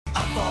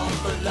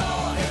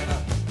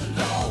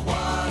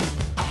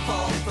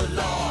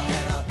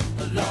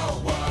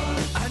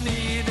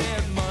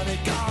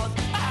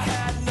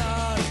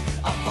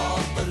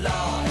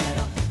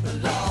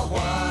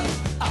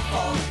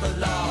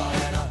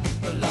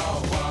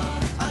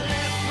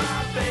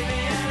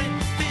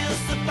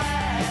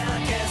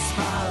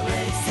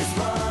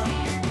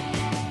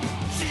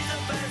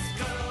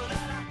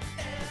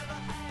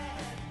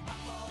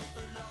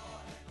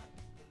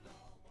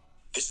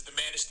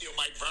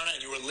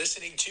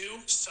Listening to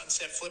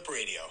Sunset Flip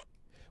Radio.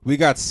 We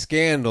got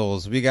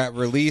scandals, we got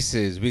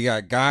releases, we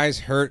got guys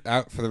hurt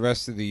out for the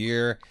rest of the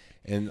year,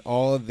 and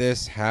all of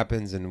this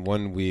happens in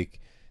 1 week.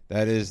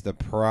 That is the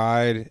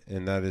pride,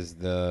 and that is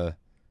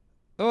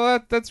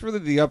that's really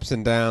the ups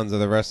and downs of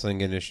the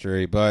wrestling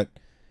industry. But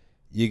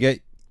you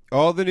get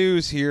all the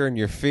news here in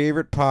your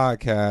favorite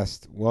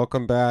podcast.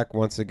 Welcome back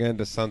once again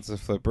to Sunset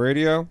Flip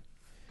Radio,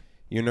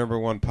 your number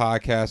one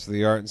podcast for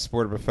the art and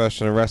sport of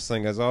professional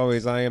wrestling. As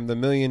always, I am the $1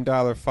 Million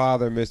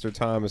Father, Mr.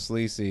 Thomas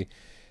Lisi,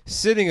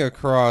 sitting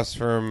across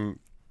from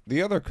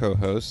the other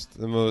co-host,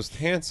 the most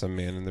handsome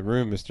man in the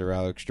room, Mr.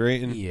 Alex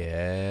Drayton.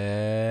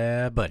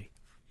 Yeah, buddy.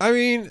 I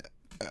mean,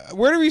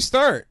 where do we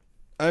start?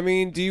 I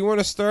mean, do you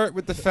want to start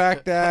with the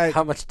fact that...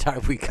 How much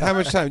time we got? How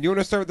much time? Do you want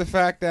to start with the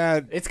fact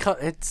that...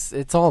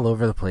 It's all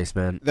over the place,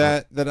 man.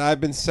 That I've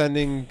been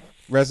sending...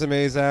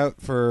 resumes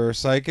out for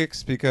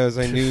psychics because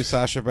I knew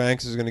Sasha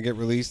Banks was going to get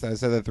released. I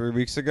said that 3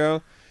 weeks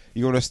ago.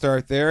 You want to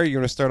start there? You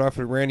want to start off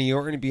with Randy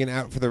Orton being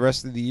out for the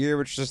rest of the year,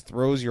 which just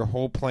throws your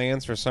whole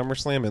plans for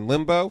SummerSlam in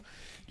limbo?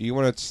 Do you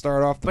want to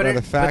start off by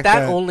the fact that...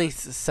 But that only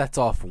sets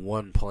off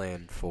one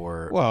plan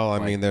for... Well, I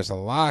mean, there's a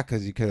lot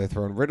because you could have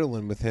thrown Riddle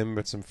in with him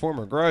with some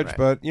former grudge, right.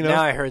 But, you know...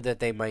 Now I heard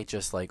that they might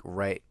just,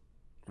 write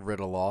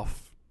Riddle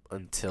off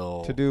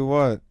until... To do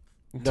what?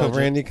 Until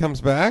Randy comes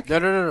back?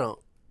 No.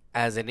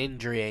 As an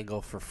injury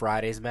angle for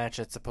Friday's match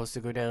that's supposed to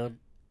go down,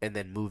 and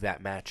then move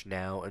that match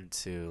now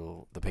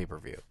into the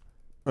pay-per-view.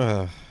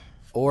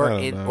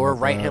 Or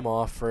write him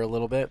off for a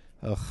little bit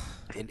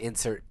and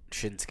insert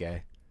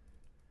Shinsuke.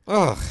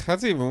 Ugh,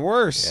 that's even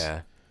worse.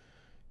 Yeah.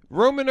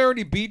 Roman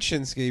already beat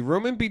Shinsuke.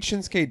 Roman beat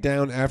Shinsuke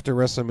down after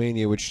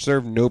WrestleMania, which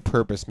served no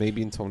purpose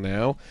maybe until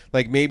now.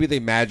 Maybe they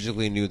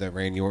magically knew that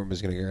Randy Orton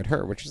was going to get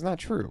hurt, which is not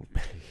true.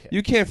 Yeah.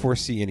 You can't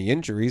foresee any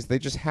injuries. They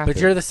just happen.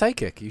 But you're the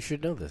psychic. You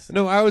should know this.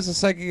 No, I was a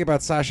psychic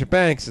about Sasha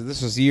Banks, and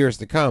this was years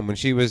to come, when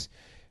she was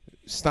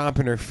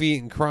stomping her feet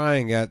and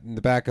crying in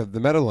the back of the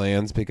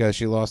Meadowlands because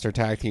she lost her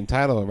tag team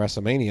title at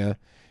WrestleMania.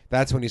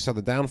 That's when you saw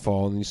the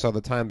downfall, and you saw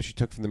the time that she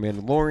took from the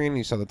Mandalorian, and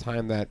you saw the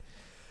time that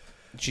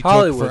she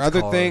took for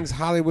other things.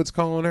 Hollywood's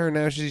calling her.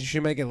 Now she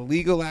should make a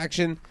legal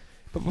action.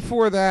 But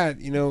before that,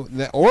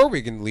 or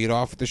we can lead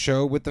off the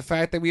show with the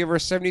fact that we have our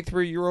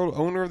 73-year-old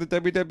owner of the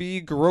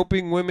WWE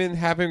groping women,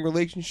 having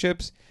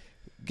relationships,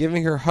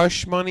 giving her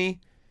hush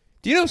money.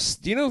 Do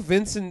you know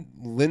Vince and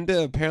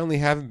Linda apparently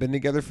haven't been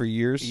together for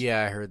years?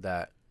 Yeah, I heard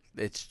that.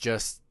 It's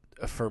just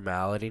a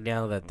formality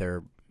now that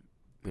they're,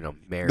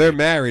 married. They're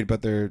married,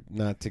 but they're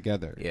not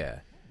together.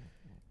 Yeah.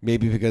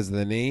 Maybe because of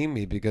the name,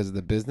 maybe because of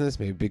the business,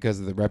 maybe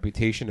because of the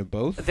reputation of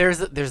both. There's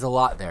a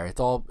lot there.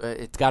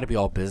 It's got to be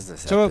all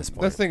business at this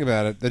point. Let's think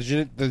about it.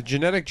 The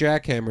genetic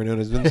jackhammer known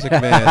as Vince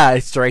McMahon.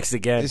 It strikes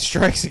again. It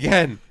strikes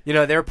again.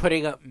 They're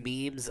putting up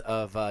memes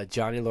of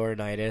Johnny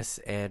Laurinaitis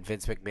and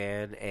Vince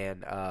McMahon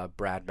and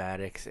Brad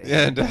Maddox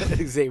and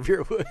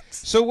Xavier Woods.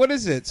 So what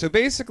is it? So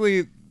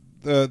basically,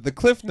 the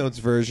Cliff Notes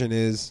version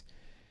is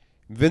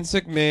Vince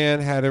McMahon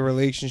had a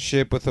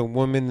relationship with a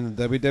woman in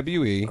the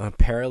WWE, a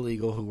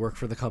paralegal who worked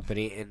for the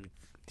company, and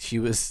she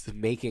was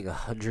making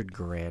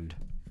 $100,000.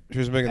 She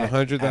was making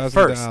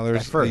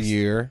 $100,000 a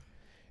year,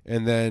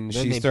 and then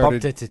she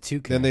started. Bumped it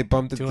to $200,000. Then they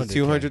bumped it to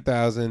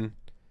 $200,000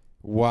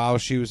 while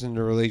she was in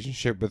a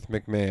relationship with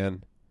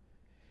McMahon,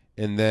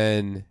 and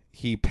then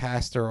he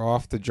passed her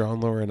off to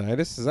John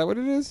Laurinaitis. Is that what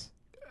it is?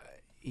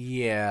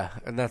 Yeah,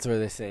 and that's where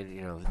they say,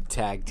 the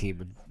tag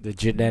team, the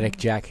genetic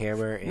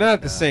jackhammer. And, not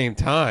at the same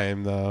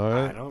time,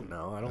 though. I don't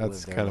know. I don't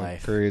That's live their kind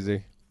life. of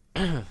crazy.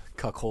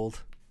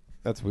 Cuckold.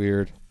 That's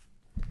weird.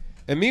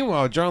 And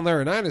meanwhile, John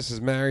Laurinaitis is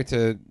married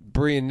to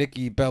Brie and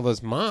Nikki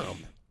Bella's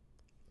mom.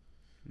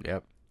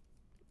 Yep.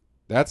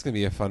 That's going to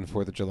be a fun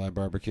 4th of July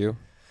barbecue.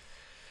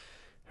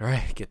 All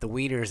right, get the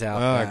wieners out,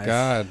 guys.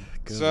 God.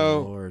 Good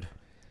Lord.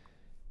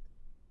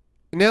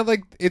 Now,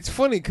 it's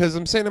funny because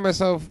I'm saying to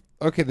myself,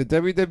 okay, the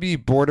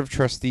WWE Board of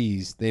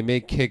Trustees, they may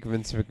kick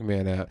Vince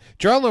McMahon out.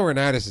 John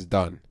Laurinaitis is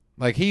done.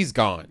 He's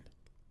gone.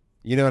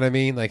 You know what I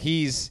mean? I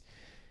think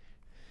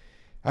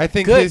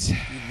Good. his...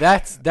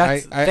 Thank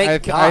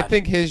God. I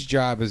think his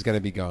job is going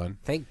to be gone.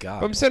 Thank God.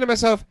 But I'm saying to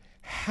myself,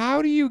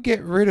 how do you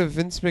get rid of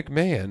Vince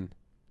McMahon?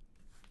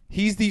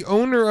 He's the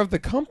owner of the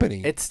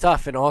company. It's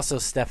tough, and also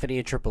Stephanie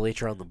and Triple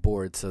H are on the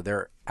board, so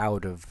they're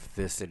out of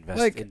this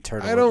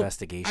internal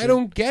investigation. I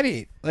don't get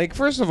it.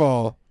 First of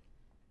all,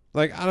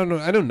 I don't know.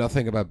 I know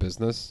nothing about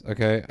business.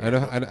 Okay, I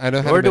know. I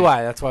know how. Nor do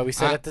I. That's why we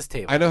sit at this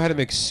table. I know how to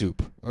make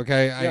soup.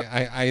 Okay,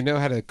 Yep. I know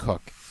how to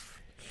cook.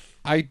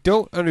 I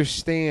don't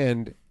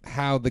understand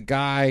how the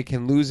guy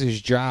can lose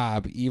his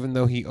job even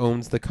though he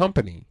owns the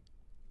company.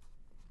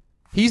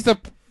 He's the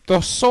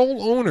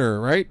sole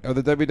owner, right, of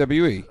the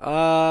WWE.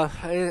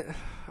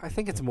 I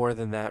think it's more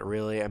than that,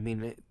 really. I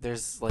mean,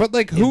 there's but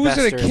who's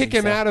gonna kick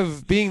him out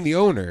of being the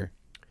owner?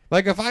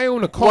 Like, if I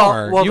own a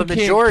car, you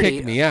can't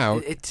kick me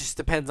out. It just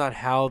depends on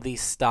how the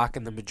stock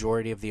and the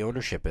majority of the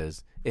ownership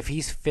is. If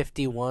he's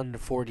 51 to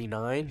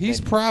 49, he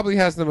probably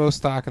has the most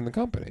stock in the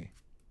company.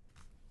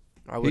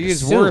 He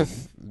is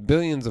worth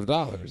billions of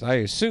dollars. I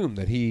assume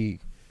that he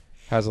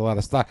has a lot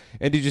of stock.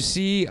 And did you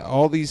see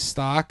all these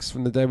stocks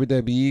from the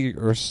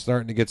WWE are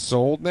starting to get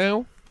sold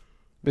now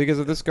because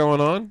of this going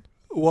on?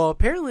 Well,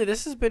 apparently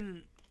this has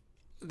been...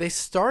 They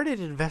started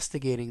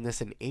investigating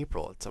this in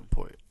April at some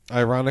point.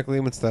 Ironically,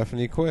 when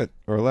Stephanie quit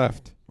or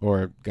left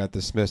or got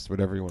dismissed,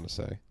 whatever you want to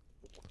say.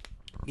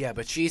 Yeah,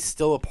 but she's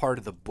still a part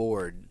of the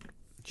board.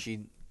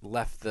 She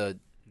left the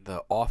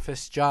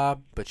office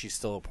job, but she's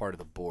still a part of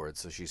the board,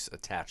 so she's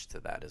attached to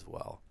that as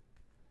well.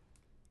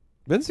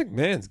 Vince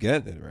McMahon's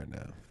getting it right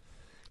now.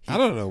 I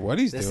don't know what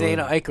he's doing. This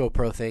ain't an Ico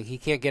Pro thing. He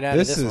can't get out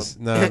of this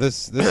one. No,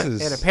 this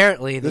is... And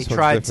apparently they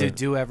tried to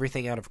do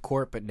everything out of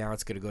court, but now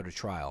it's going to go to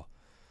trial.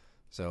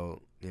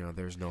 So,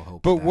 there's no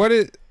hope. But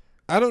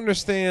I don't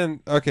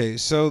understand. Okay,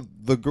 so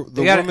the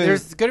woman...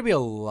 There's going to be a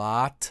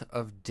lot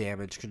of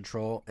damage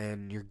control,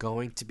 and you're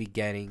going to be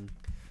getting...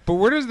 But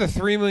where does the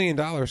 $3 million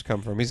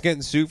come from? He's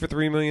getting sued for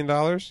 $3 million?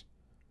 I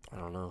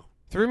don't know.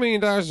 $3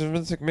 million to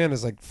Vince McMahon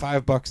is like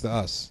 $5 to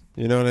us.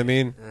 You know what I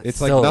mean?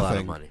 It's like still nothing. A lot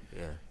of money.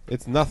 Yeah.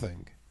 It's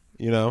nothing.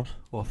 Well,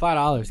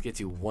 $5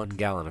 gets you 1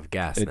 gallon of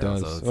gas. It now,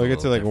 does. So it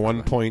gets to like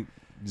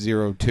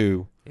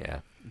 1.02. Yeah,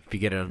 if you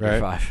get it under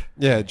 5.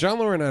 Yeah, John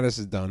Laurinaitis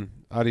is done.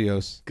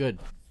 Adios. Good.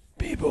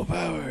 People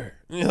power.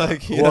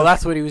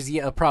 That's what he was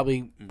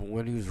probably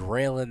when he was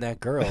railing that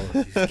girl.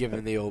 He's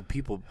giving the old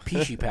people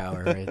peachy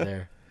power right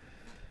there.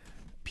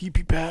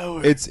 Pee-pee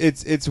power. It's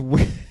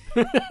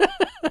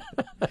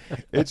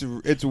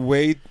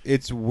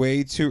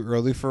way too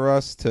early for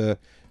us to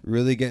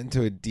really get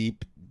into a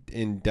deep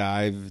and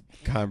dive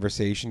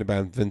conversation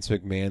about Vince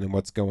McMahon and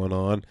what's going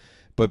on.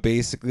 But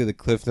basically the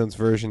Cliff Notes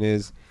version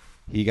is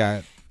he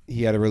had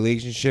a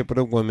relationship with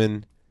a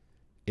woman,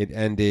 it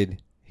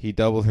ended, he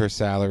doubled her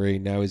salary,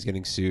 now he's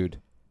getting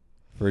sued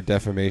for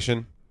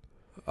defamation.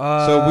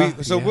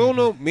 We'll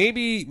know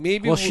maybe.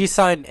 Well, she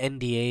signed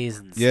NDAs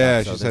and stuff.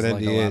 Yeah, so she said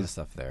NDAs. A lot of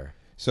stuff there.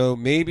 So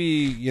maybe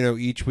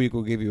each week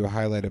we'll give you a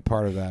highlighted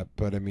part of that.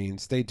 But I mean,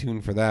 stay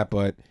tuned for that.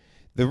 But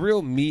the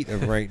real meat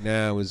of right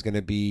now is going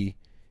to be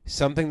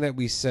something that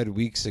we said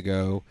weeks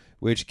ago,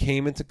 which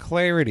came into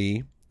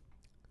clarity.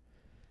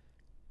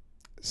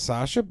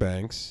 Sasha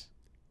Banks,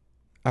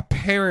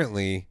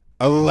 allegedly.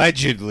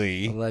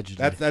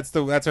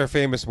 That's our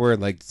famous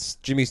word. Like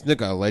Jimmy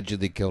Snuka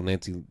allegedly killed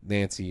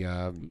Nancy.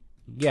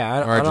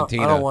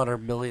 Argentina. I don't want our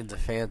millions of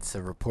fans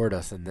to report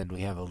us, and then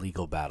we have a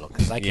legal battle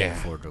because I can't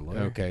afford a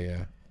lawyer. Okay,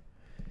 yeah.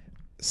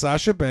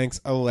 Sasha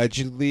Banks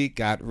allegedly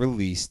got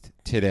released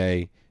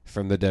today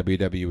from the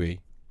WWE.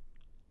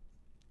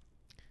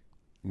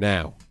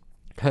 Now,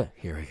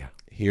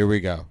 here we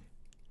go.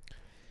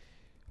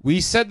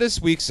 We said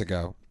this weeks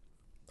ago.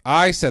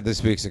 I said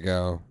this weeks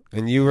ago,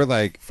 and you were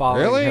like,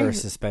 following really? her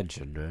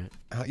suspension,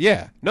 right?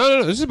 Yeah.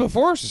 No. This is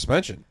before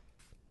suspension.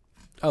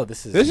 Oh,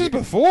 this is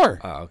before.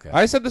 Oh, okay.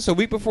 I said this a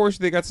week before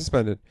they got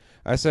suspended.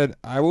 I said,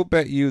 I will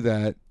bet you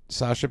that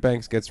Sasha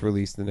Banks gets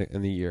released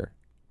in the year.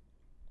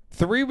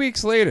 3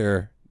 weeks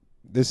later,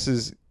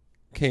 this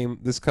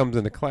comes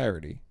into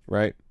clarity,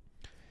 right?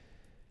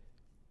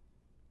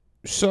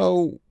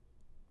 So,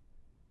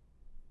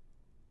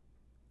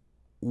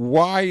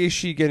 why is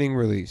she getting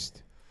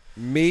released?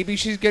 Maybe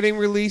she's getting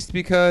released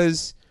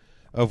because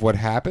of what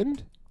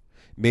happened.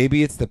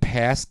 Maybe it's the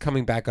past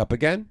coming back up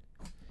again.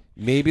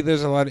 Maybe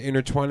there's a lot of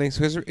intertwining.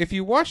 Because if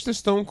you watch the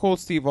Stone Cold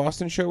Steve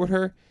Austin show with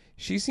her,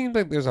 she seems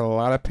like there's a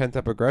lot of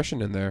pent-up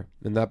aggression in there,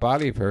 in that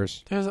body of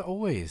hers. There's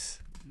always.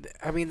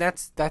 I mean,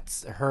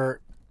 that's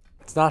her.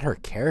 It's not her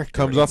character.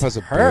 Comes off as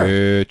a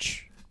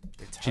bitch.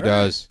 She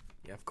does.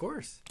 Yeah, of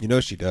course. You know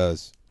she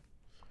does.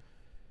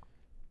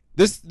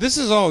 This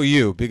is all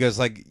you, because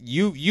like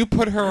you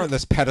put her on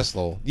this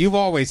pedestal. You've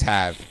always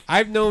have.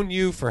 I've known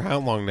you for how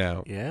long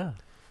now? Yeah.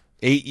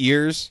 8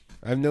 years.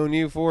 I've known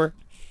you for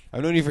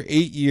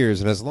 8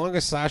 years, and as long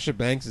as Sasha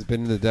Banks has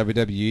been in the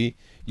WWE,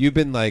 you've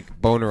been like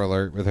boner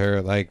alert with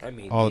her, like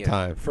all the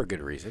time for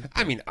good reason.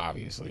 I mean,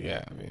 obviously,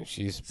 yeah. I mean,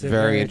 she's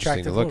very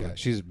interesting to look at.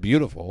 She's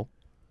beautiful,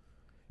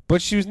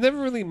 but she was never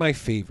really my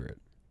favorite.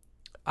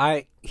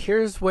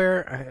 Here's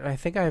where I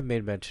think I've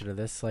made mention of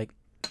this. Like,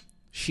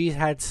 she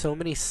had so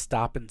many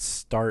stop and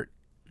start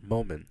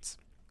moments.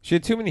 She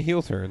had too many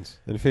heel turns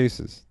and face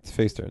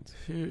turns.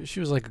 She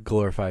was like a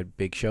glorified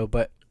Big Show,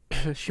 but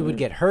she would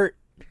get hurt,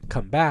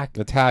 come back,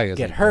 Natalya's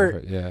get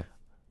hurt, yeah,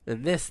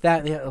 and this,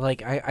 that, and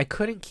like I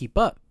couldn't keep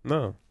up.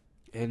 No,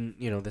 and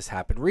this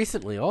happened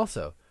recently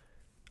also,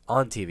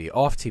 on TV,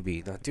 off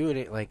TV, not doing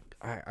it. Like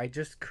I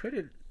just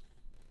couldn't.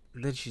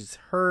 And then she's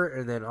hurt,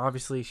 and then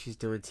obviously she's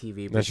doing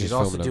TV, but she's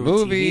also doing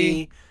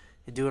movie. TV,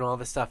 and doing all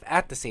this stuff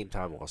at the same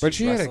time while but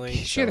she's wrestling.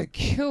 She had a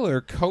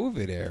killer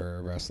COVID era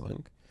of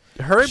wrestling.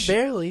 Her and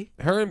Bayley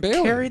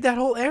carried that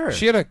whole era.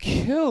 She had a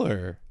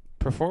killer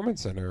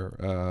Performance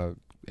Center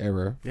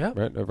era,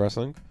 right, of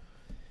wrestling.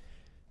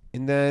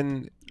 And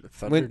then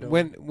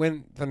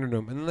when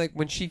Thunderdome, and like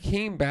when she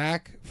came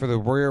back for the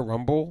Royal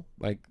Rumble,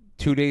 like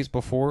 2 days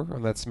before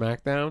on that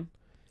SmackDown.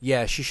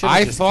 Yeah, she should.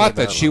 I thought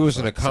that she was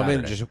going to come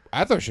in.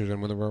 I thought she was going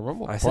to win the Royal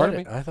Rumble. I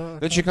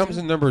thought. Then she comes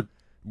in number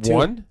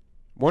 1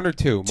 or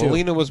 2.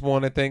 Melina was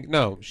 1, I think.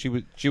 No, she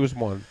was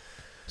 1.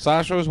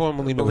 Sasha was 1.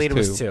 Melina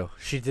was 2.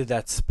 She did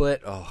that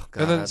split. Oh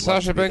god! And then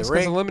Sasha Banks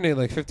gets eliminated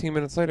like 15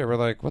 minutes later. We're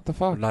like, what the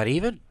fuck? Not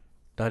even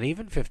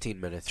 15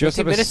 minutes.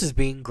 15 minutes is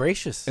being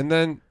gracious. And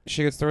then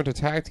she gets thrown to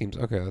tag teams.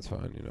 Okay, that's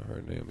fine. You know, her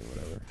and Naomi,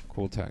 whatever.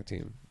 Cool tag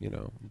team. You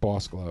know,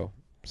 Boss Glow.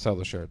 Sell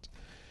the shirts.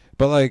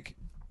 But like,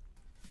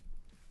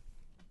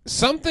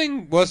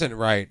 something wasn't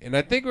right, and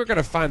I think we're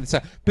gonna find this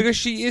out because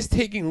she is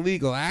taking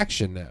legal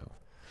action now.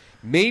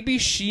 Maybe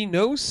she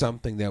knows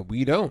something that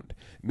we don't.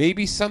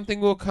 Maybe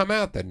something will come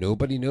out that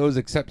nobody knows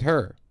except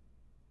her.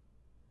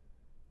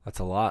 That's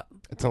a lot.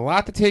 It's a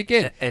lot to take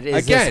in. And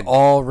is this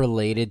all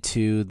related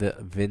to the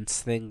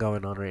Vince thing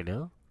going on right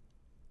now?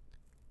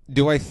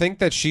 Do I think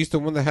that she's the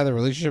one that had a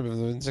relationship with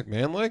Vince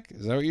McMahon? Like,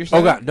 is that what you're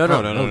saying? Oh god,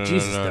 no,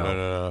 Jesus,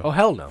 no. Oh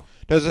hell no.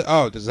 Does it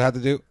have to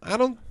do? I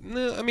don't.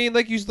 No, I mean,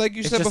 like you said before.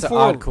 It's just an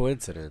odd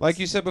coincidence. Like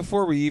you said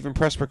before, we even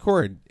press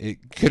record.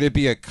 Could it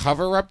be a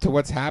cover up to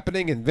what's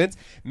happening in Vince?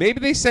 Maybe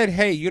they said,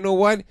 "Hey, you know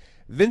what?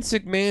 Vince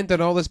McMahon did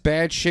all this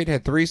bad shit,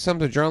 had threesomes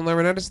with John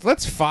Laurinaitis.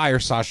 Let's fire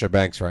Sasha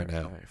Banks right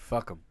now. Right,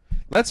 fuck him.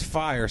 Let's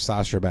fire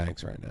Sasha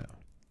Banks right now."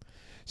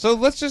 So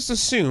let's just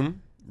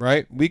assume,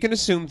 right? We can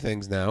assume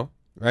things now,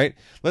 right?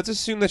 Let's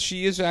assume that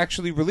she is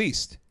actually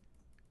released.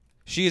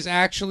 She is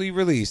actually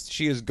released.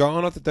 She is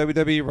gone off the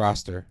WWE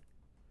roster.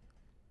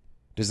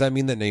 Does that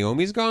mean that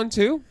Naomi's gone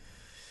too?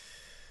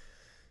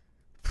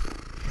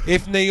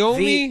 If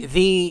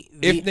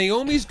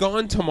Naomi's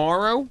gone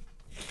tomorrow,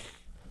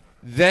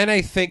 then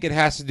I think it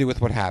has to do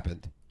with what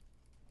happened.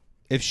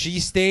 If she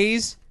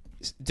stays,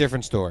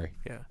 different story.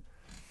 Yeah.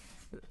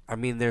 I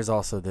mean, there's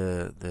also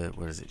the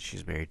what is it?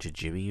 She's married to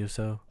Jimmy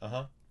Uso.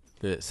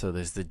 So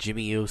there's the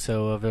Jimmy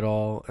Uso of it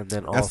all, and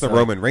then that's the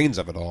Roman Reigns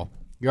of it all.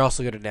 You're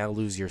also going to now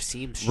lose your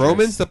seamstress.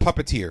 Roman's the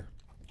puppeteer.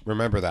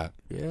 Remember that.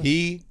 Yeah.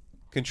 He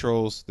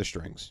controls the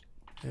strings.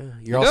 Yeah.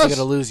 You're also going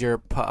to lose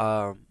your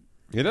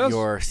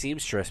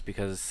seamstress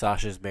because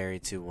Sasha's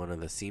married to one of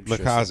the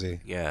seamstresses.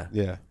 Makazi. Yeah.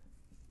 Yeah.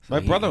 So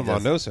my brother-in-law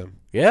knows him.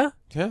 Yeah?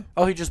 Yeah.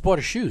 Oh, he just bought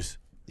his shoes.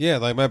 Yeah,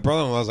 like my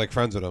brother-in-law's like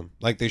friends with him.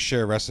 Like they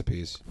share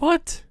recipes.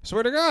 What?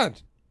 Swear to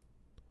God.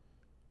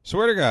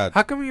 Swear to God.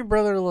 How come your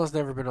brother-in-law's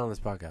never been on this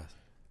podcast?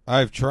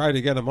 I've tried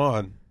to get him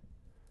on.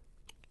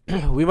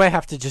 We might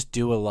have to just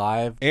do a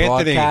live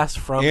broadcast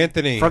from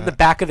the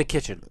back of the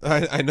kitchen.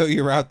 I know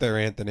you're out there,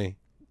 Anthony.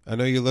 I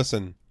know you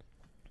listen.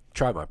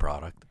 Try my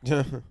product.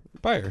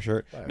 Buy your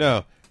shirt.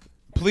 No.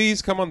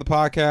 Please come on the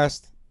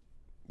podcast.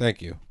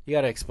 Thank you. You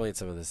got to explain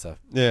some of this stuff.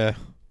 Yeah.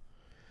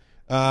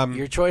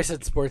 Your choice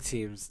at sports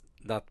teams,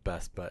 not the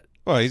best, but...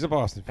 Well, he's a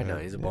Boston fan. I know,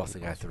 he's a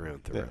Boston guy through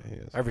and through. Yeah, he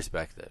is. I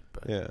respect it,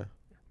 but... Yeah.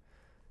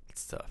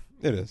 It's tough.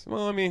 It is.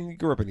 Well, I mean, he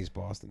grew up in East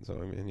Boston, so,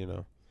 I mean, you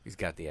know. He's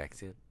got the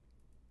accent.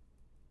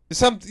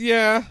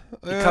 Yeah.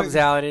 He comes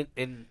out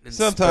in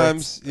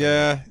sometimes, spurts.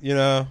 Yeah, you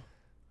know.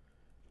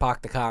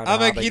 Park the car. I'm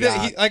like,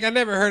 I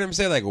never heard him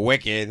say, like,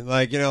 wicked,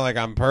 like, you know, like,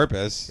 on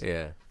purpose.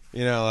 Yeah.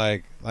 You know,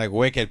 like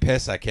wicked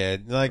piss a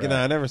kid. Like, right. You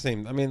know, I never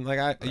seen. I mean,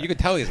 like, you could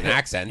tell he has an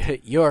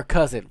accent. Your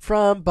cousin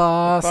from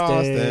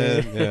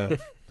Boston. Yeah.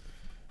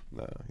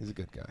 No, he's a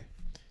good guy.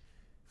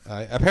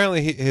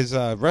 Apparently, his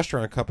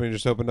restaurant company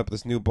just opened up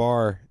this new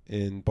bar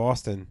in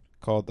Boston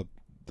called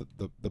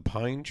the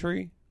Pine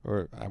Tree,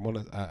 or I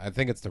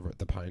think it's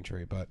the Pine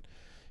Tree, but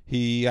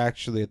I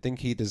think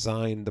he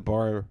designed the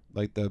bar,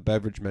 like the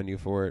beverage menu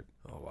for it,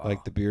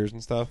 like the beers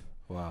and stuff.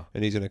 Wow.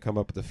 And he's gonna come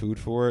up with the food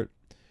for it.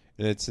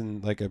 And it's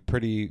in like a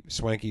pretty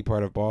swanky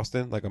part of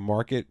Boston, like a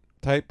market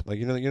type. Like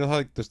you know how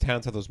like those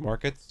towns have those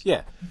markets.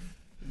 Yeah,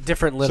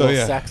 different little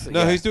sects.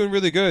 No, he's doing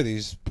really good. He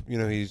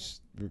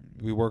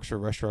works for a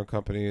restaurant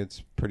company.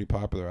 It's pretty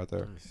popular out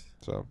there. Nice.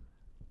 So,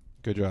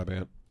 good job,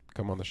 Ant.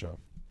 Come on the show.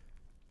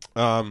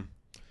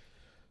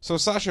 So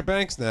Sasha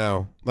Banks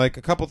now, like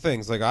a couple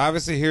things. Like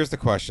obviously, here's the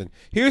question.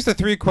 Here's the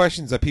 3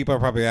 questions that people are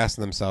probably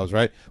asking themselves.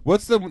 Right?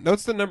 What's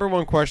the number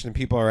one question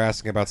people are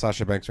asking about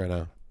Sasha Banks right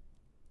now?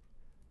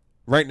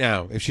 Right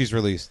now, if she's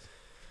released.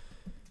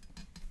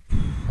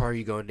 Are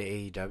you going to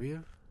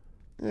AEW?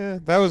 Yeah,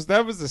 that was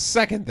the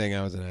second thing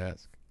I was going to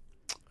ask.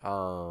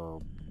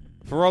 For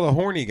all the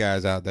horny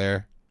guys out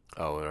there.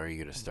 Oh, and are you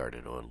going to start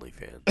an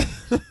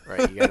OnlyFans?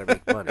 Right, you got to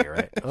make money,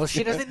 right? Well,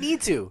 she doesn't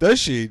need to. Does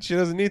she? She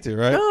doesn't need to,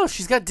 right? No,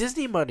 she's got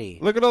Disney money.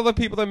 Look at all the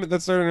people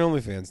that started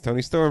OnlyFans.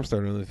 Tony Storm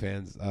started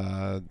OnlyFans.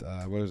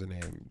 What was her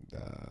name?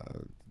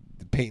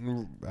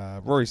 Peyton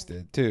Royce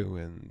did too,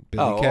 and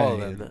Billy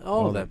Kay.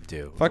 All of them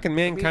do. Fucking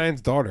Mankind's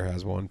daughter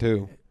has one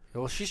too.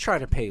 Well, she's trying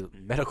to pay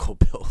medical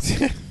bills.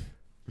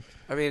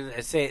 I mean,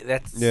 that's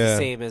the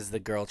same as the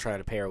girl trying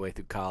to pay her way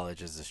through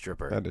college as a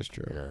stripper. That is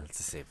true. Yeah, it's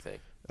the same thing.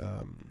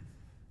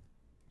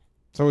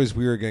 It's always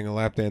weird getting a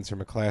lap dance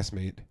from a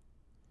classmate.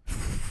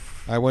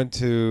 I went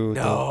to...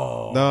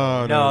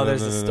 No,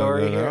 there's a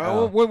story here.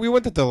 Oh. We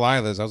went to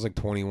Delilah's. I was like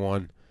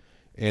 21.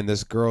 And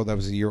this girl that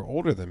was a year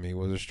older than me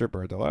was a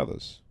stripper at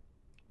Delilah's.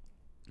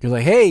 You're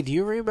like, hey, do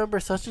you remember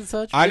such and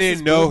such? I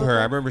didn't know her.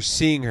 I remember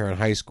seeing her in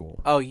high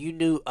school. Oh, you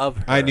knew of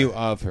her. I knew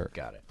of her.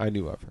 Got it. I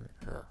knew of her.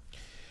 Huh.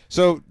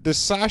 So, does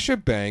Sasha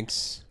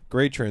Banks...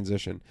 Great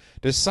transition.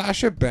 Does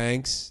Sasha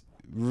Banks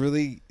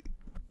really...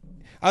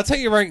 I'll tell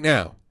you right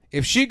now.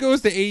 If she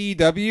goes to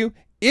AEW...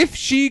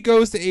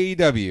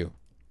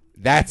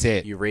 That's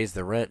it. You raise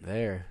the rent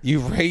there. You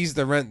raise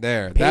the rent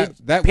there.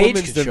 Paige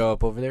Paige could show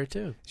up over there,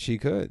 too. She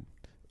could.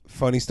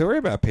 Funny story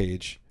about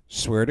Paige.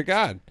 Swear to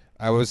God.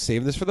 I was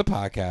saving this for the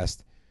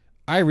podcast.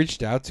 I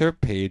reached out to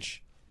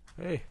Paige.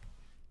 Hey.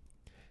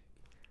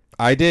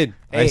 I did.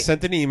 Hey. I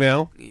sent an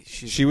email.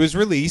 She was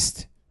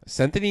released. I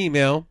sent an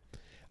email.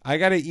 I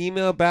got an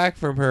email back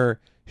from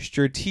her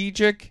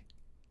strategic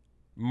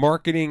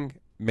marketing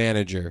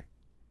manager.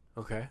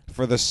 Okay.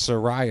 For the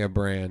Soraya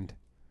brand.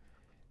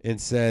 And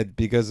said,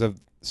 because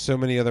of so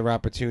many other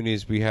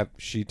opportunities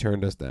she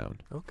turned us down.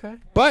 Okay.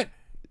 But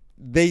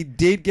they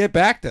did get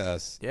back to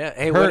us. Yeah.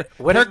 Hey,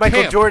 what did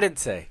Michael Jordan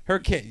say? Her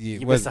camp.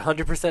 You miss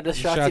 100% of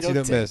shots you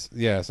don't miss.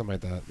 Yeah, something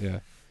like that. Yeah.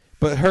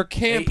 But her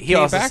camp he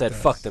also said,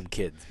 fuck them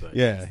kids. But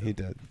yeah, he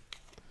did.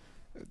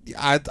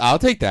 I'll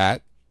take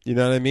that. You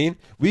know what I mean?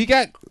 We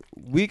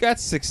got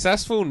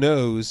successful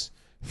no's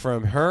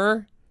from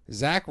her,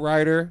 Zack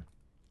Ryder,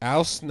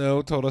 Al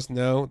Snow told us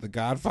no, The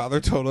Godfather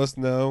told us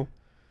no.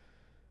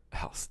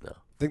 House, no.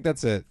 I think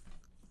that's it.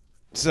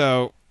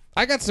 So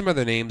I got some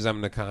other names I'm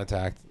going to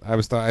contact.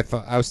 I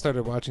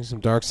started watching some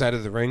Dark Side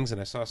of the Rings,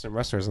 and I saw some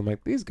wrestlers. I'm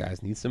like, these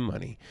guys need some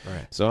money.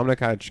 Right. So I'm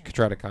going to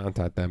try to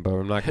contact them, but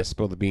I'm not going to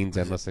spill the beans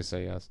unless they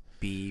say yes.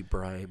 B.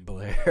 Brian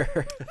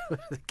Blair.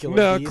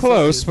 No,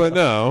 close, but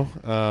no.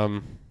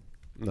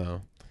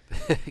 No.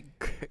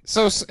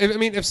 So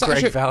if Sasha...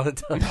 Greg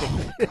Valentine.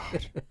 Oh,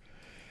 God.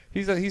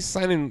 He's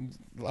signing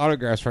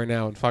autographs right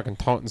now in fucking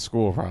Taunton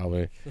School,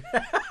 probably.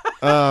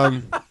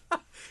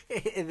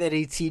 And then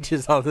he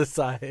teaches on the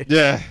side.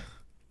 Yeah.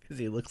 Because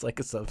he looks like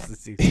a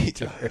substitute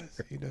teacher.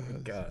 He does.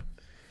 God.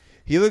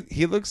 He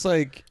looks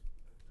like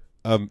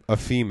a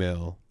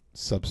female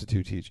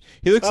substitute teacher.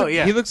 He looks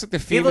like the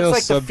female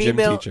gym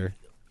teacher.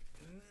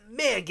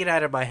 Man, get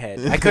out of my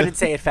head. I couldn't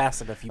say it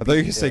fast enough. I thought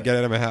you could say get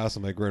out of my house.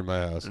 I'm like, we're in my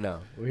house.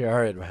 No, we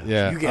are in my house.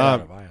 Yeah. You get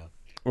out of my house.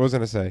 What was I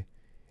going to say?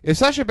 If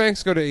Sasha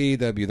Banks go to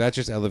AEW, that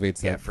just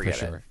elevates that forget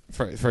for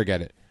sure.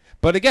 Forget it.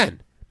 But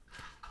again,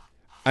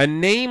 a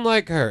name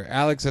like her,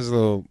 Alex has a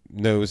little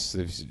nose.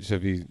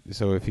 If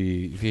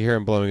you hear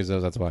him blowing his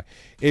nose, that's why.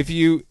 If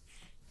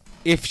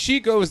she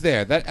goes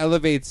there, that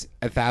elevates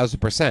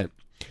 1,000%.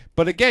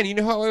 But again, you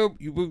know how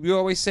you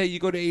always say you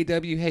go to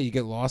AEW, hey, you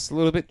get lost a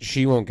little bit.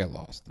 She won't get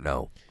lost.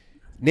 No.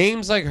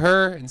 Names like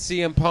her and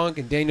CM Punk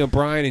and Daniel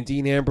Bryan and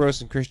Dean Ambrose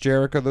and Chris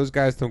Jericho, those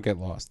guys don't get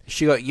lost.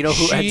 You know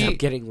who ends up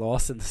getting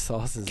lost in the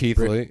sauce is Keith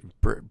Lee.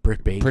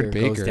 Britt Baker. Britt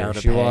Goes down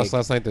Baker. She lost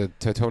last night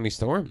to Tony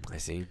Storm. I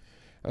see.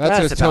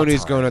 That's because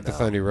Tony's going at the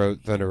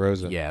Thunder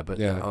Rosa. Yeah,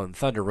 but on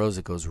Thunder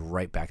Rosa goes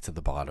right back to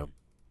the bottom.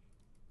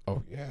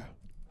 Oh, yeah.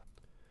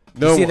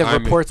 You see the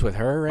reports with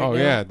her right now? Oh,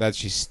 yeah. That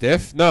she's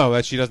stiff? No,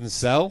 that she doesn't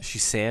sell? She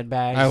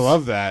sandbags. I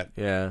love that.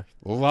 Yeah.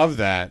 Love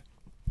that.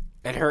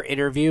 And her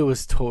interview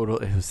was it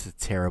was a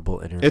terrible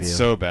interview. It's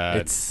so bad.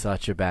 It's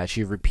such a bad.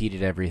 She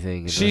repeated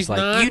everything. And she's was like,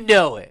 not... You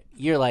know it.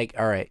 You're like,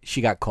 all right,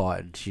 she got caught.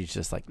 And she's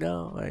just like,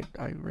 no,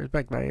 I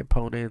respect my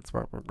opponents.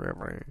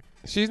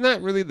 She's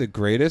not really the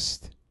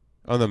greatest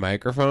on the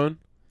microphone.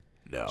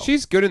 No.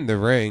 She's good in the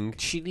ring.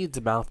 She needs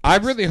a mouthpiece. I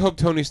really hope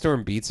Tony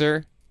Storm beats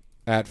her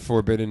at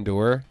Forbidden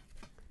Door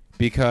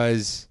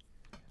because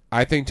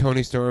I think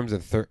Tony Storm's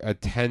a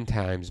 10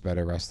 times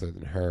better wrestler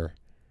than her.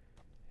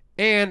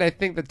 And I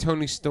think that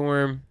Tony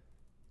Storm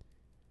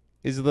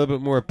is a little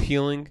bit more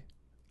appealing,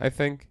 I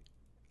think.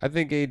 I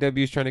think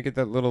AEW is trying to get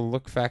that little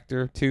look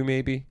factor, too,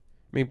 maybe. I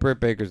mean,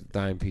 Britt Baker's a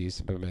dime piece,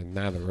 but man,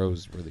 Nyla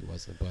Rose really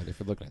wasn't. But if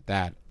you're looking at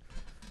that,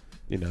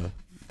 you know.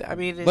 I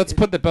mean, let's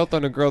put the belt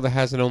on a girl that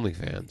has an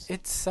OnlyFans.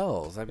 It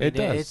sells. I mean, it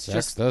does.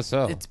 Sex does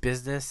sell. It's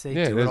business. They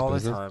do it all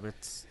the time.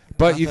 It's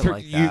but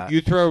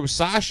you throw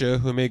Sasha,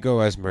 who may go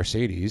as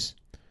Mercedes.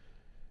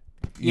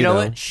 You know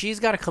what?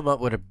 She's got to come up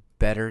with a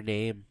better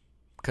name.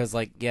 Because,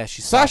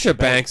 she's Sasha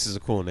Banks is a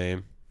cool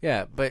name.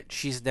 Yeah, but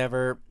she's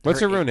never...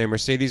 What's her real name?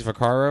 Mercedes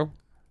Vaccaro?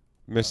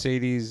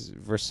 Mercedes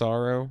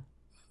Versaro?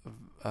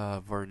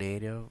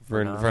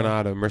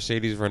 Vernado.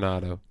 Mercedes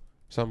Vernado.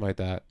 Something like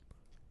that.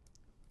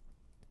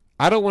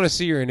 I don't want to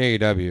see her in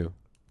AEW.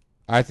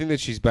 I think that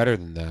she's better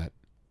than that.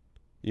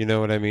 You know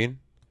what I mean?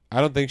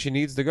 I don't think she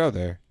needs to go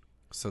there.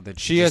 So that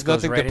she has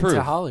nothing right to prove.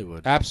 Into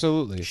Hollywood.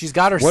 Absolutely. She's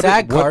got her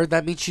SAG card.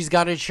 That means she's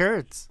got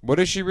insurance. What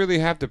does she really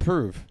have to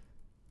prove?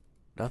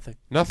 Nothing.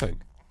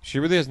 Nothing. She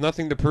really has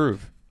nothing to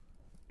prove.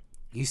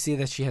 You see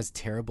that she has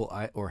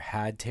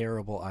had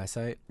terrible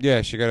eyesight?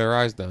 Yeah, she got her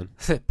eyes done.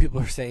 People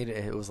are saying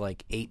it was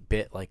like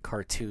 8-bit, like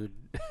cartoon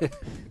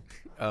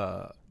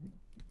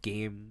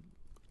game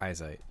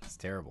eyesight. It's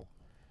terrible.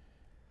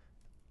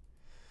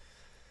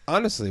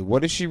 Honestly,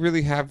 what does she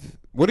really have?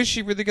 What is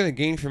she really going to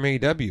gain from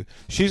AEW?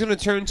 She's going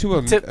to turn into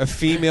a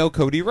female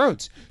Cody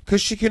Rhodes because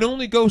she can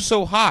only go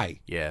so high.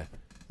 Yeah.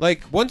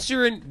 Like once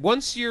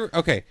you're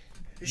okay.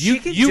 She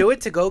can do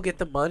it to go get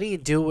the money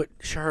and do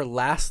her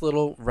last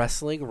little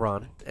wrestling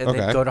run and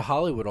then go to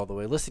Hollywood all the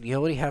way. Listen, you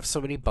only have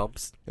so many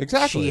bumps.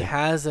 Exactly. She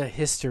has a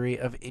history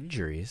of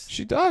injuries.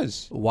 She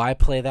does. Why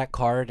play that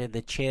card in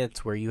the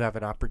chance where you have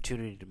an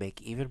opportunity to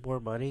make even more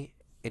money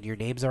and your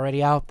name's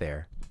already out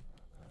there?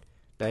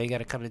 Now you got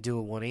to kind of do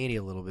a 180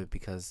 a little bit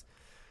because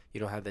you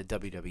don't have the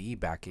WWE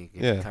backing.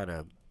 And kind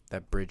of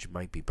that bridge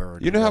might be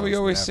burned. You know how we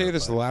always say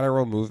this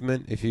lateral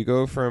movement? If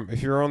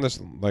you're on this,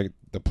 like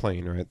the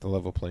plane, right, the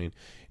level plane,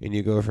 and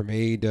you go from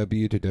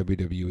AEW to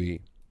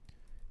WWE,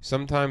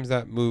 sometimes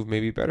that move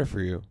may be better for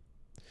you.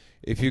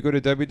 If you go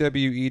to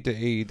WWE to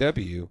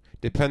AEW,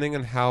 depending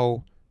on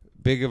how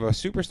big of a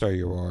superstar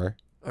you are,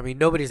 I mean,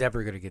 nobody's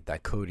ever going to get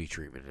that Cody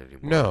treatment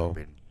anymore. No. I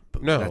mean,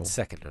 no, that's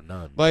second to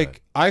none.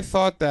 Like I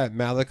thought that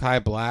Malachi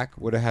Black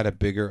would have had a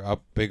bigger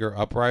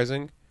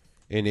uprising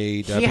in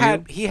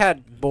AEW. He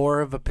had more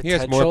of a potential, he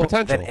has more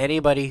potential than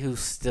anybody who's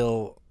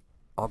still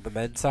on the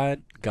men's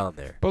side gone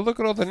there. But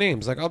look at all the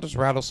names. Like I'll just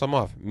rattle some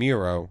off.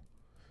 Miro,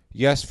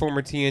 yes,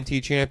 former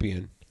TNT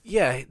champion.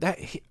 Yeah, that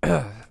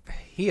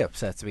he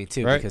upsets me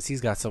too because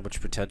he's got so much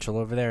potential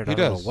over there, and I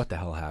don't know what the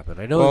hell happened.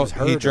 I know he was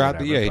hurt. He dropped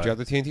the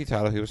TNT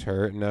title. He was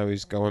hurt, and now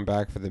he's going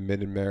back for the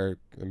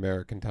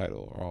Mid-American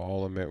title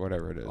or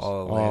whatever it is,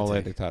 All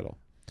Atlantic title.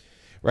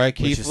 Right,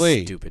 Keith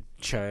Lee, stupid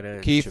China.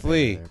 Keith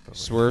Lee,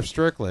 Swerve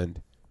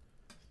Strickland,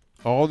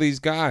 all these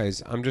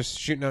guys. I'm just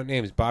shooting out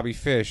names: Bobby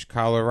Fish,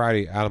 Kyle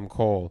O'Reilly, Adam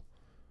Cole.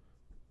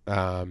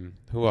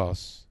 Who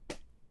else?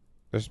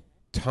 There's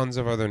tons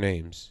of other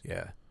names.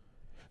 Yeah.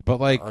 But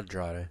like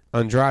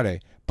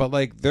Andrade. But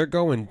like they're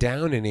going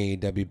down in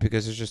AEW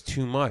because there's just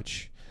too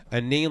much. A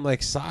name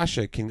like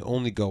Sasha can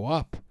only go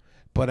up.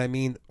 But I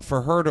mean,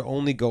 for her to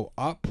only go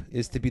up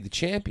is to be the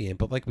champion.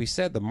 But like we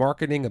said, the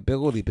marketing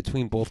ability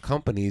between both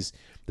companies,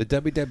 the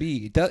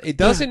WWE, it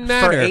doesn't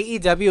matter. For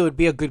AEW, it would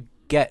be a good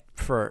get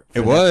for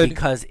it would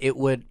because it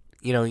would,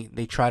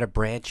 they try to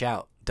branch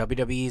out.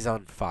 WWE's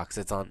on Fox.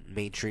 It's on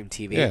mainstream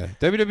TV. Yeah,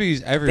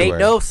 WWE's everywhere. They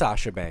know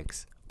Sasha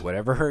Banks.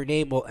 Whatever her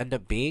name will end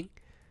up being,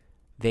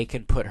 they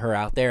can put her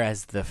out there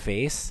as the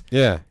face.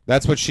 Yeah,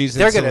 that's what she's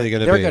instantly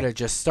going to be. They're going to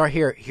just start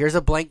here. Here's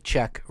a blank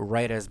check.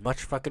 Write as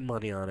much fucking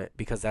money on it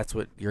because that's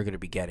what you're going to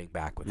be getting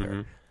back with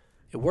her.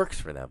 It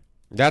works for them.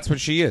 That's what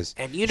she is.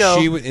 And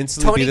she would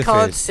instantly Tony be the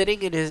Khan's face.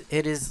 sitting in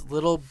his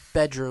little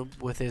bedroom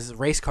with his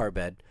race car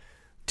bed,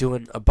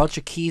 doing a bunch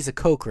of keys of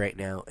coke right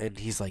now, and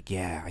he's like,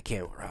 "Yeah, I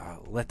can't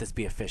let this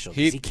be official."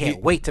 He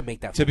can't wait to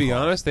make that. To be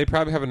honest, they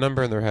probably have a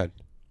number in their head.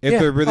 If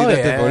they're really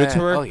that devoted to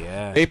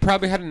her, they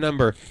probably had a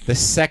number the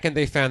second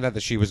they found out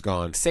that she was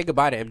gone. Say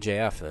goodbye to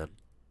MJF then.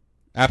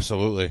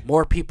 Absolutely.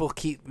 More people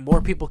keep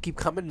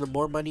coming. The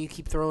more money you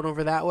keep throwing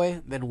over that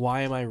way, then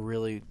why do I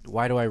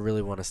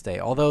really want to stay?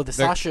 Although the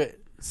Sasha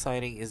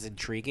signing is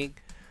intriguing,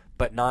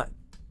 but not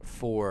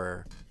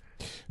for.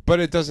 But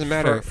it doesn't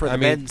matter. For the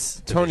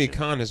men's Tony division.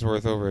 Khan is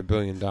worth over $1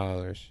 billion.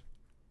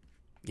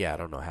 Yeah, I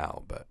don't know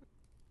how, but.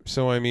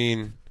 So I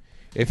mean.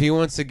 If he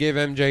wants to give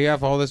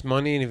MJF all this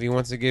money and if he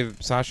wants to give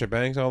Sasha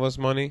Banks all this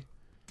money,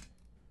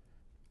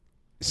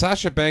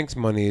 Sasha Banks'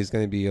 money is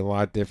going to be a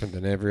lot different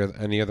than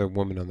any other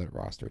woman on that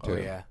roster, too. Oh,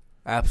 yeah.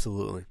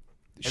 Absolutely.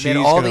 And She's then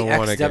all the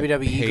gonna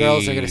ex-WWE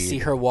girls are going to see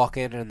her walk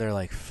in and they're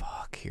like,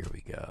 fuck, here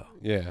we go.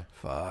 Yeah.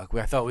 Fuck.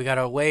 I thought we got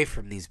away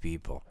from these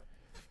people.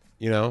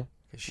 You know?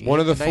 She one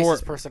ain't of the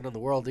nicest person in the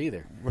world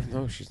either.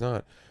 No, she's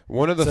not.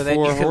 One of the so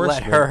four then you can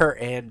let horsemen. her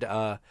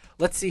and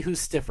let's see who's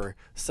stiffer,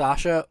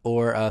 Sasha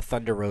or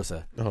Thunder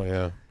Rosa. Oh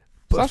yeah.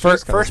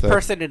 First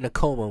person in a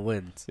coma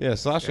wins. Yeah,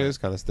 Sasha is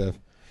kind of stiff.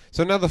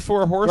 So now the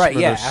four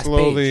horsemen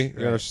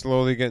are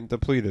slowly getting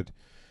depleted.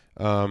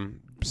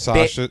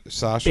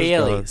 Sasha's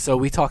Bailey. gone. So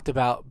we talked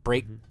about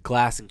break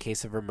glass in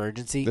case of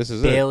emergency. This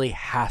is Bailey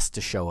has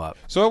to show up.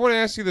 So I want to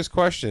ask you this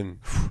question.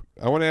 And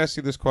I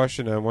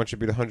want you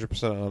to be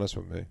 100% honest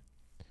with me.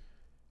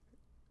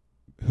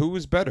 Who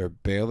is better,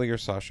 Bailey or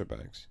Sasha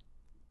Banks?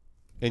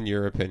 In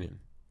your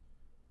opinion?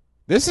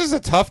 This is a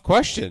tough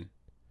question.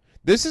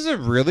 This is a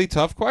really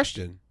tough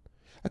question.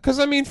 Because,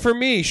 I mean, for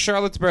me,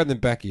 Charlotte's better than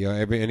Becky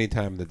any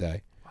time of the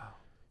day. Wow.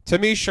 To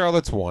me,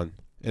 Charlotte's won,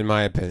 in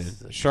my opinion.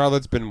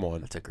 Charlotte's been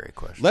won. That's a great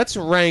question. Let's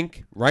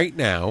rank, right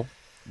now,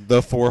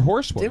 the four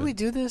horsewomen. Did we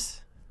do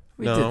this?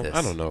 We did this.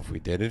 I don't know if we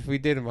did. If we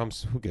did,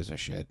 who gives a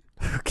shit?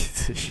 Who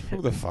gives a shit?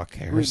 Who the fuck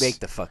cares? We make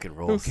the fucking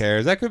rules. Who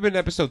cares? That could have been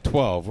episode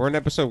 12. We're in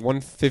episode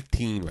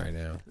 115 right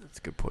now. That's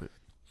a good point.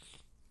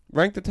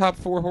 Rank the top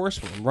four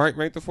horsewomen.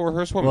 Rank the four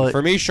horsewomen.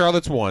 For me,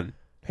 Charlotte's won.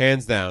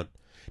 Hands down.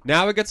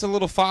 Now it gets a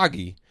little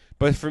foggy.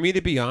 But for me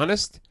to be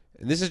honest,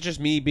 and this is just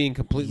me being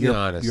completely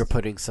honest. You're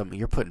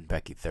putting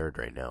Becky third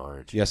right now,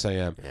 aren't you? Yes, I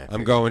am. Yeah,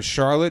 I'm going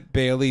Charlotte,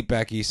 Bayley,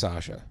 Becky,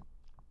 Sasha.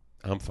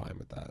 I'm fine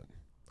with that.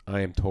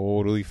 I am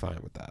totally fine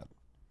with that.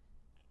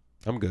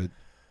 I'm good.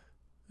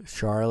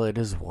 Charlotte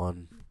is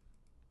 1.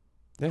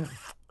 Yeah.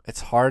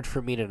 It's hard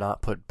for me to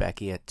not put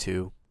Becky at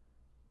 2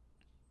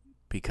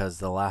 because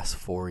the last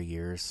 4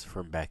 years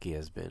from Becky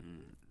has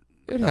been...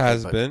 It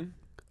has been.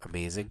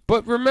 Amazing.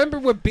 But remember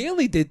what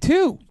Bayley did,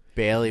 too.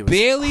 Bayley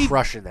was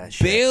crushing that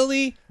shit.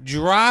 Bayley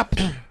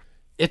dropped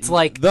it's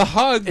like the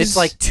hugs. It's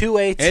like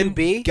 2A,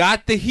 2B. And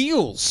got the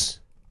heels.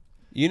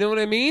 You know what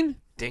I mean?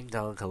 Ding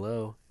dong,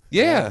 hello.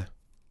 Yeah.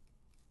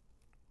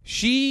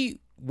 She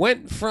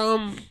went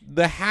from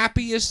the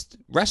happiest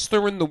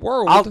wrestler in the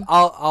world.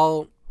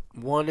 I'll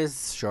 1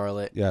 is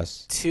Charlotte.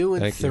 Yes. 2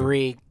 and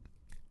 3.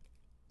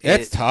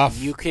 It's tough.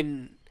 You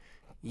can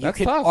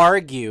tough.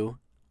 argue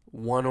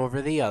one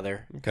over the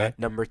other. Okay. At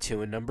number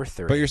 2 and number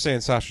 3. But you're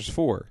saying Sasha's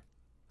 4.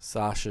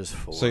 Sasha's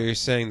 4. So you're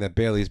saying that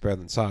Bayley's better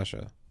than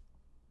Sasha.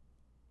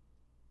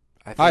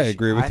 I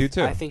agree with you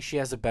too. I think she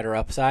has a better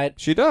upside.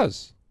 She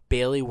does.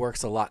 Bayley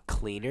works a lot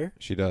cleaner.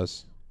 She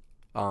does.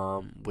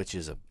 Which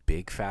is a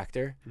big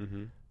factor.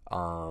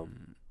 Mm-hmm.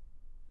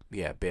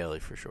 Yeah, Bayley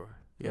for sure.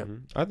 Yeah,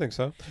 I think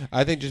so.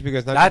 I think just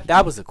because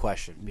that was a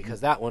question because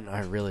that one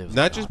I really was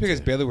not just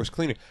because Bayley was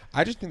cleaner.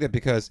 I just think that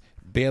because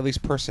Bayley's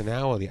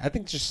personality. I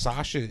think just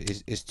Sasha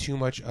is too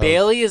much.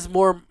 Bayley is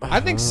more. I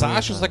think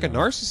Sasha's like a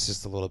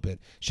narcissist a little bit.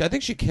 I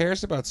think she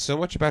cares about so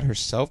much about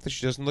herself that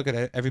she doesn't look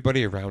at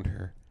everybody around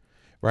her.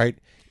 Right?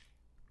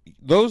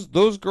 Those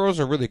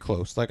girls are really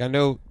close. Like I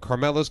know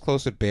Carmella's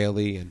close with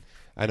Bayley, and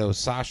I know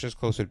Sasha's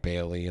close with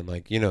Bayley, and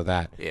like you know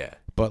that. Yeah.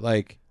 But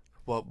like.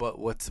 Well, but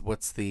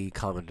what's the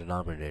common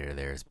denominator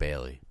there is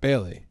Bayley.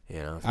 Bayley. You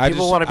know, if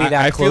people want to be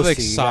that close. I feel like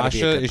to you,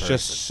 Sasha is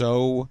just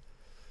so.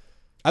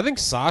 I think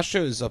Sasha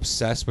is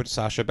obsessed with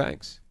Sasha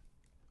Banks.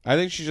 I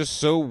think she's just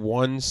so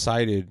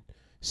one-sided,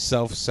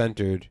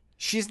 self-centered.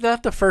 She's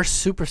not the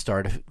first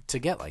superstar to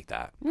get like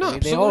that. No, I mean,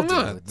 absolutely they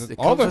all not. do. It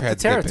all comes their with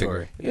heads the get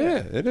territory. bigger.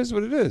 Yeah, it is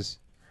what it is.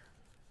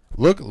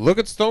 Look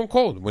at Stone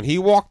Cold when he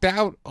walked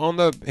out on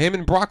him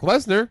and Brock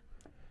Lesnar.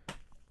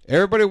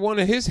 Everybody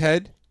wanted his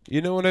head.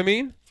 You know what I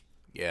mean?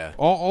 Yeah.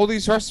 All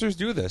these wrestlers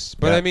do this,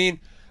 but I mean,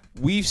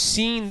 we've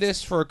seen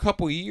this for a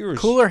couple years.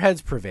 Cooler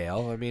heads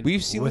prevail. I mean,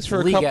 we've seen this for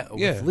a couple.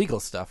 With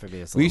legal stuff. I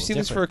mean, it's we've seen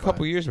this for a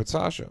couple years with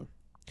Sasha.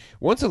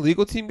 Once a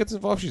legal team gets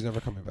involved, she's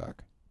never coming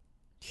back,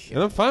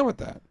 and I'm fine with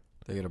that.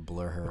 They're gonna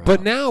blur her out.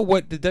 But now,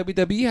 what the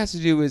WWE has to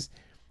do is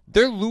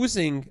they're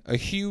losing a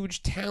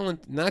huge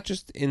talent, not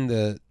just in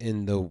the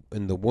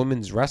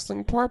women's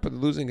wrestling part, but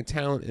they're losing a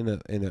talent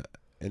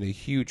in a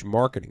huge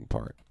marketing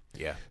part.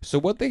 Yeah. So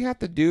what they have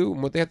to do,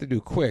 and what they have to do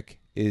quick,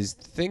 is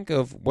think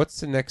of what's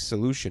the next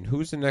solution.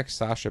 Who's the next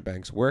Sasha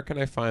Banks? Where can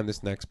I find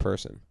this next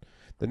person?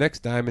 The next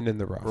diamond in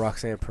the rough.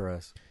 Roxanne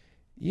Perez.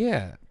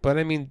 Yeah, but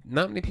I mean,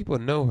 not many people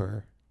know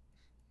her.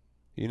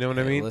 You know what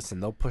I mean?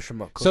 Listen, they'll push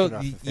them up.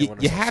 So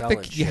you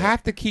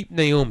have to keep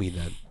Naomi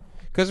then,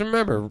 because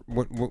remember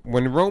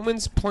when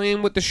Roman's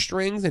playing with the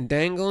strings and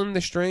dangling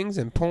the strings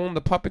and pulling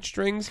the puppet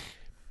strings,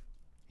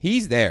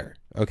 he's there.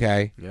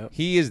 Okay. Yep.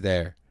 He is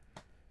there.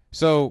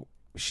 So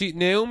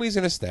Naomi's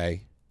gonna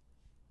stay.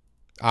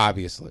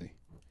 Obviously,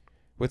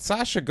 with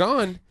Sasha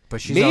gone,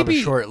 but she's on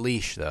a short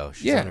leash, though.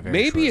 She's on a very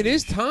maybe it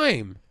is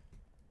time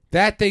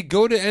that they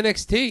go to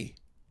NXT.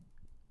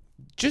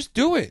 Just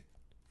do it.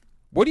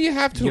 What do you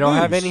have to lose? You don't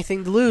have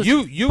anything to lose.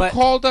 You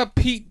called up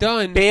Pete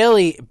Dunne.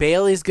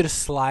 Bayley's gonna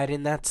slide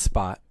in that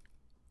spot.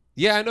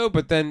 Yeah, I know,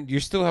 but then you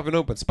still have an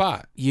open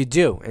spot. You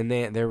do, and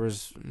there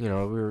was, we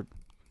were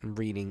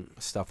reading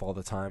stuff all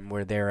the time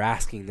where they're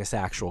asking this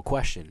actual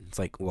question. It's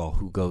like, well,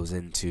 who goes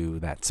into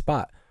that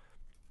spot?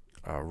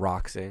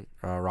 Roxanne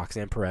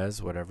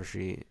Perez, whatever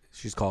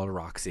she's called,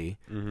 Roxy,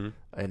 in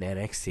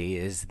NXT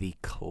is the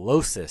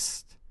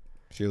closest.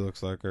 She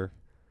looks like her.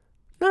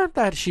 Not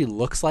that she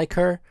looks like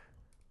her,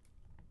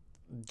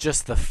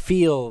 just the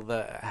feel,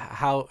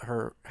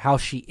 how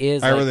she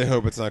is. I really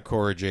hope it's not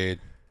Cora Jade.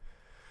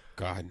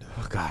 God, no.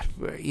 Oh God,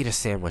 eat a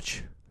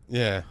sandwich.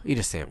 Yeah, eat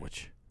a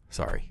sandwich.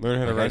 Sorry. Learn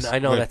how to ride. I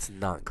know that's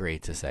not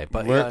great to say,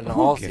 but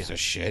who gives a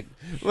shit?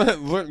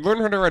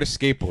 Learn how to ride a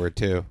skateboard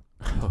too.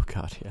 Oh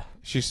God, yeah.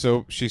 She's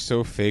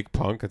so fake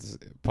punk. It's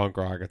punk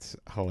rock. It's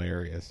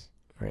hilarious.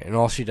 Right, and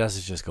all she does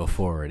is just go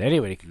forward.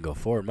 Anybody can go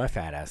forward. My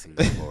fat ass can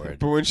go forward.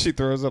 But when she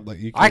throws up, like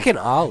you, I can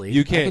ollie.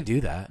 You can't I can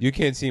do that. You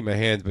can't see my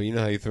hands, but you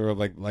know how you throw up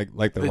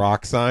like the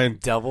rock sign,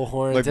 devil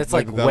horns. It's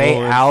like way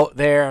horns. Out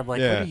there. I'm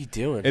like, what are you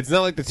doing? It's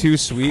not like the too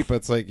sweet, but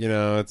it's like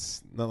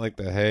it's not like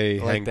the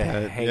hang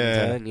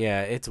ten.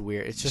 Yeah, it's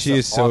weird. It's just she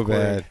is awkward. So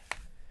bad.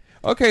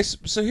 Okay,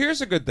 so here's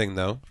a good thing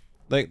though.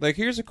 Like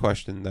here's a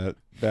question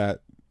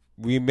that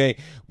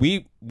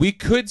we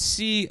could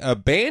see a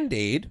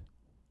Band-Aid,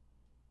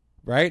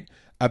 right?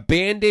 A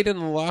Band-Aid in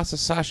the loss of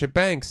Sasha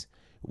Banks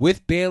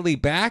with Bayley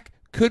back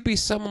could be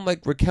someone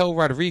like Raquel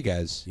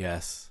Rodriguez.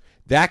 Yes.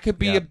 That could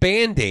be a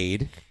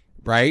Band-Aid,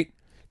 right?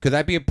 Could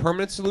that be a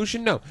permanent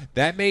solution? No.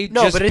 That may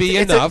just be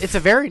enough. It's a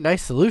very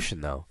nice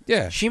solution, though.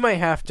 Yeah. She might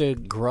have to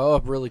grow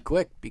up really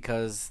quick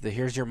because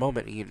here's your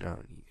moment.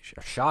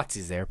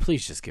 Shotzi's there.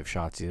 Please just give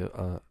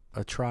Shotzi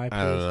a try, please.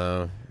 I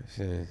don't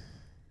know.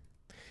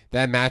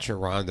 That match with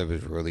Ronda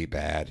was really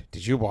bad.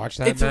 Did you watch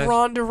that match? It's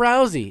Ronda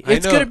Rousey.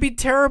 It's going to be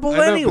terrible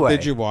anyway.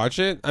 Did you watch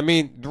it? I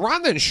mean,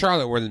 Ronda and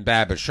Charlotte weren't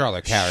bad, but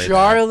Charlotte carried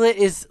Charlotte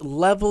is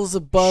levels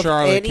above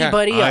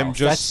anybody else. I'm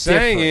just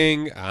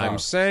saying.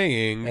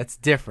 That's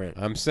different.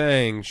 I'm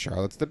saying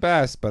Charlotte's the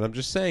best, but I'm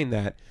just saying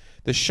that.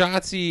 The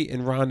Shotzi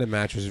and Ronda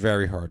match was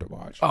very hard to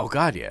watch. Oh,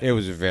 God, yeah. It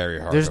was very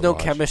hard There's to no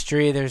watch.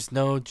 chemistry. There's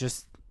no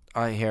just,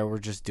 here, we're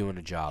just doing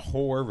a job.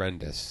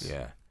 Horrendous.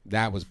 Yeah.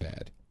 That was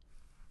bad.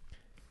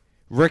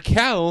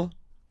 Raquel,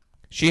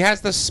 she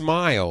has the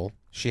smile,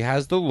 she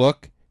has the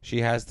look,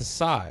 she has the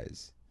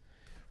size.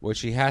 What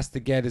she has to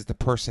get is the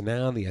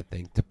personality, I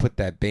think, to put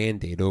that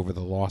Band-Aid over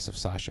the loss of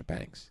Sasha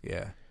Banks.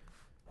 Yeah.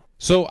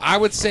 So I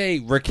would say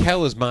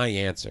Raquel is my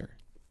answer.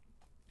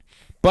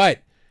 But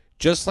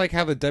just like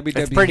how the WWE...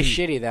 It's pretty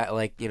shitty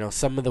that,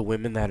 some of the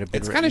women that have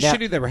been... It's kind of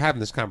shitty that we're having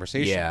this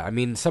conversation. Yeah, I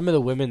mean, some of the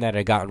women that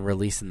had gotten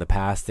released in the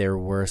past, there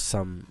were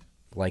some...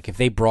 if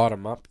they brought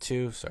them up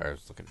to... Sorry, I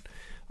was looking...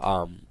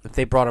 if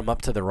they brought him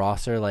up to the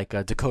roster, like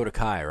Dakota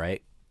Kai,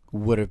 right,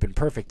 would have been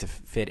perfect to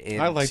fit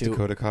in. I like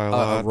Dakota Kai a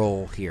lot. A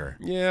role here.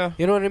 Yeah.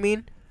 You know what I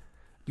mean?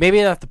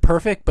 Maybe not the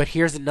perfect, but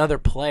here's another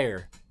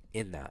player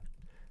in that.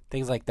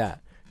 Things like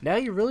that. Now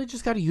you really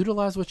just got to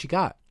utilize what you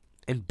got.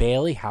 And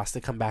Bayley has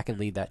to come back and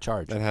lead that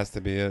charge. That has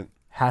to be it.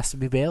 Has to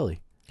be Bayley.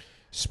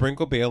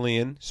 Sprinkle Bayley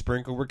in,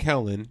 sprinkle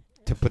Raquel in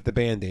to put the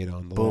Band-Aid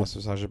on the loss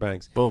of Sasha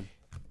Banks. Boom.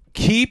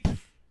 Keep...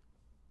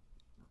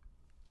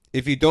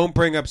 If you don't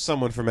bring up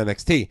someone from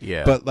NXT,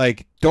 yeah. But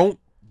don't.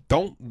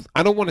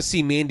 I don't want to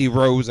see Mandy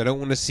Rose. I don't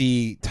want to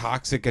see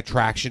Toxic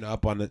Attraction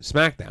up on the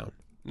SmackDown.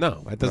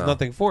 No, that does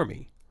nothing for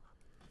me.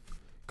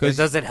 It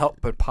doesn't help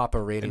but pop a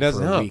rating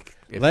for a week.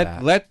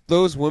 Let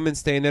those women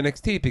stay in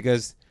NXT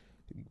because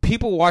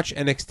people watch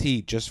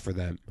NXT just for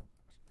them.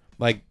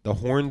 Like the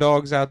horn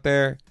dogs out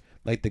there,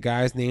 like the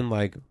guys named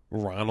like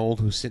Ronald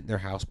who sit in their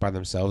house by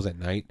themselves at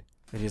night.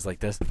 And he's like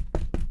this.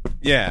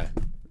 Yeah.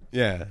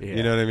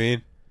 You know what I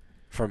mean.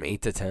 From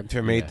 8 to 10?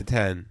 From 8 to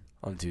 10.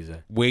 On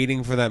Tuesday.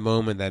 Waiting for that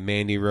moment that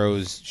Mandy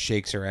Rose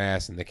shakes her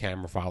ass and the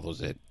camera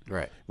follows it.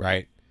 Right.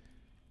 Right?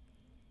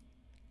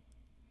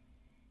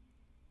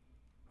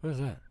 What is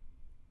that?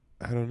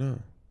 I don't know.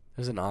 It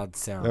was an odd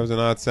sound. That was an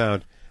odd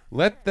sound.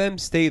 Let them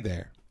stay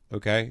there,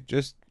 okay?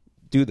 Just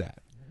do that.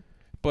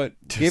 But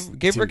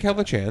give Raquel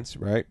a chance,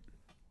 right?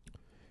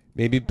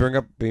 Maybe bring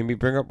up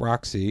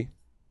Roxy.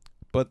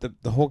 But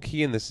the whole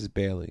key in this is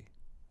Bayley.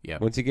 Yeah.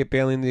 Once you get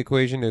Bayley in the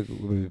equation, it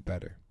will be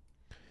better.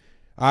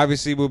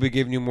 Obviously, we'll be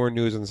giving you more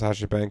news on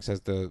Sasha Banks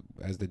as the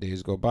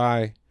days go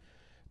by.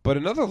 But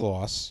another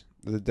loss,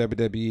 the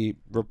WWE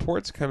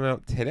reports come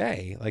out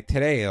today, like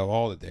today of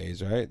all the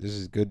days, right? This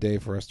is a good day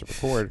for us to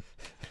record,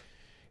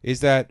 is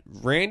that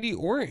Randy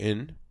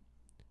Orton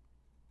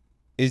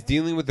is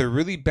dealing with a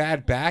really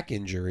bad back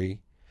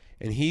injury,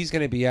 and he's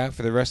going to be out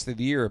for the rest of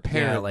the year,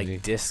 apparently. Yeah,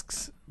 like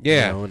discs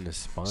in the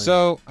spine.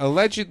 So,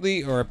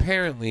 allegedly or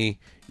apparently,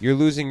 you're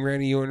losing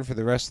Randy Orton for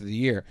the rest of the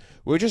year,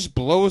 which just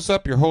blows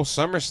up your whole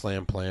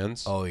SummerSlam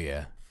plans. Oh,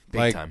 yeah.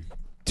 Big time.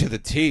 To the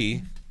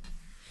T.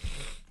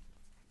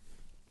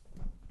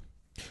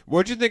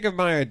 What'd you think of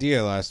my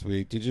idea last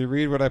week? Did you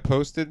read what I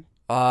posted?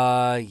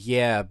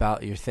 Yeah,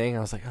 about your thing. I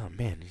was like, oh,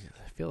 man,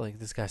 I feel like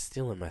this guy's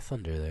stealing my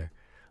thunder there.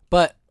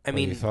 But, I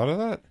mean... You thought of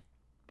that?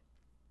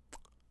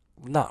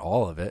 Not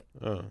all of it.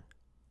 Oh.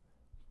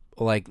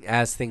 Like,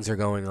 as things are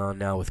going on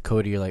now with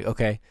Cody, you're like,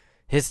 okay,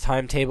 his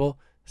timetable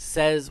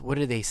says, what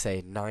do they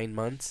say, 9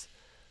 months?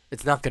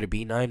 It's not going to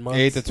be 9 months.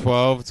 8 to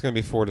 12. It's going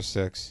to be 4 to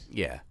 6.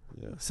 Yeah.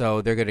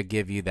 So they're going to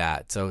give you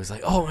that. So it's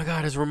like, oh, my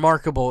God, it's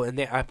remarkable. And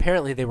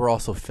apparently they were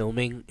also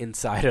filming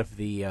inside of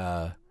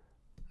the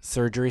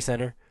surgery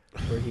center.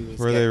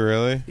 Were they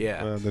really?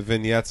 Yeah. The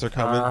vignettes are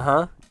coming?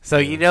 Uh-huh. So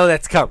you know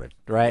that's coming,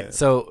 right? Yeah.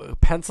 So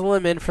pencil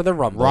him in for the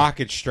Rumble.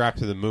 Rocket strapped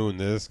to the moon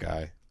to this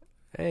guy.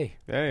 Hey,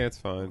 it's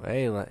fine.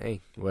 Hey,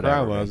 whatever.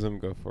 Crowd loves him.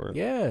 Go for it.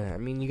 Yeah, I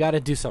mean, you got to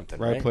do something,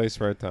 right? Place,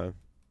 right time.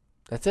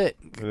 That's it.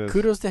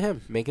 Kudos to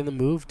him, making the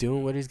move,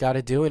 doing what he's got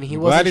to do, and he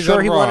wasn't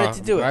sure he wanted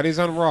to do it. Glad he's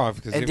on Raw.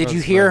 And did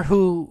you hear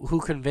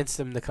who convinced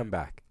him to come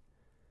back?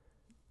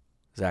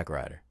 Zack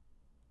Ryder.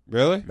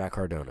 Really? Matt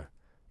Cardona.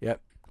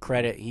 Yep.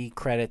 He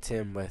credits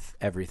him with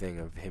everything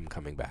of him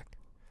coming back.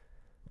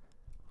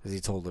 Because he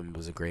told him it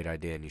was a great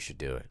idea and you should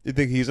do it. You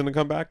think he's going to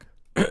come back?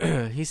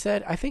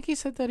 I think he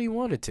said that he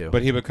wanted to.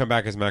 But he would come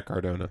back as Matt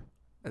Cardona.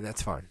 And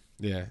that's fine.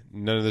 Yeah.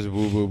 None of this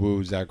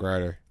woo Zack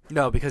Ryder.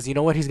 No, because you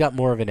know what? He's got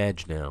more of an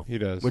edge now. He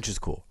does. Which is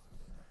cool.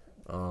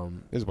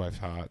 His wife's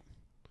hot.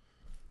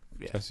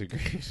 Yeah. Jesse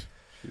Grace.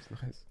 She's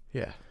nice.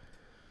 Yeah.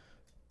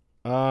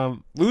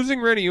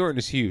 Losing Randy Orton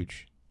is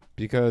huge.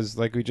 Because,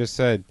 like we just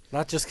said...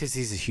 Not just because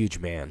he's a huge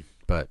man,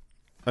 but...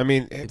 I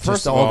mean, it's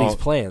first just of all all, these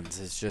plans.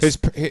 It's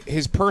just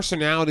his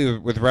personality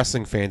with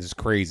wrestling fans is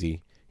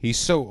crazy. He's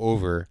so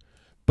over.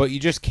 but you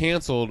just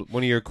canceled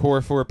one of your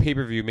core 4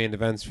 pay-per-view main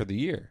events for the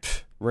year.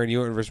 Randy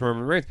Orton versus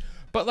Roman Reigns.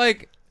 But,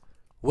 like...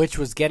 Which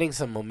was getting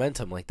some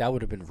momentum. Like, that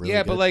would have been really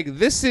good. But, like,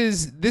 this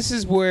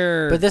is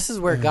where... But this is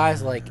where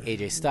guys like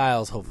AJ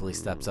Styles hopefully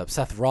steps up.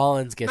 Seth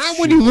Rollins gets... Not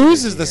when he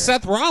loses to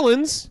Seth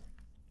Rollins.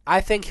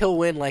 I think he'll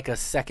win, like, a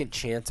second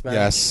chance match.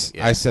 Yes,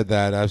 yeah. I said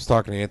that. I was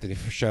talking to Anthony.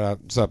 Shout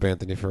out. What's up,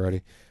 Anthony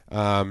Ferretti?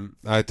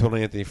 I told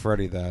Anthony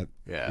Ferretti that.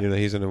 Yeah.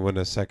 He's going to win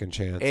a second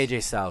chance.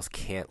 AJ Styles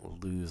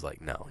can't lose.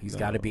 Like, no. He's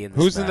got to be in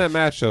this Who's match. In that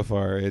match so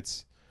far?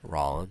 It's...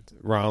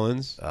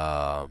 Rollins.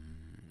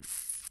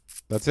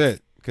 That's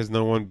it. Because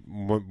no one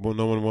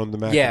won the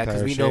match. Yeah,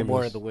 because we know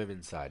more of the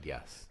women's side,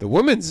 yes. The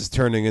women's is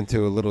turning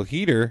into a little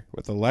heater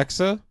with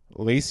Alexa,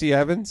 Lacey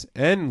Evans,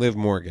 and Liv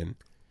Morgan.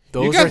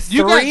 Those are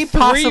three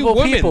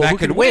possible people who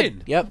could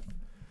win. Yep.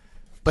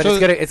 But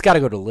it's got to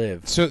go to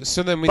Liv. So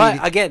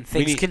then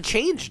things can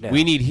change now.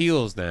 We need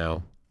heels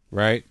now,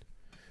 right?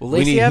 Well,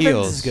 Lacey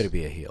Evans is going to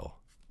be a heel.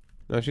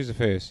 No, she's a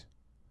face.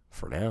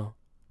 For now.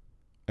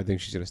 I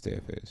think she's going to stay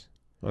a face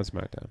on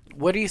SmackDown.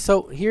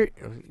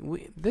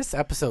 This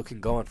episode can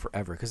go on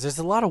forever because there's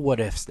a lot of what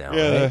ifs now.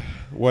 Yeah, right?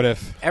 What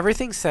if?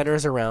 Everything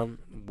centers around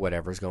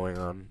whatever's going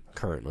on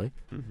currently.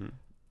 Mm-hmm.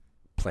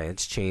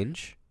 Plans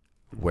change.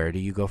 Where do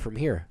you go from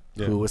here?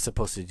 Yeah. Who was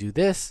supposed to do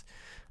this?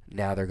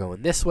 Now they're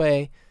going this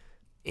way.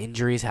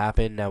 Injuries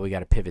happen. Now we got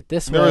to pivot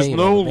this way. There is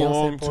no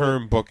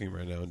long-term booking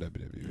right now in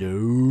WWE.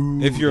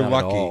 No. If you're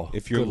lucky.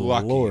 If you're Good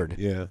lucky. Lord.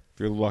 Yeah. If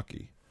you're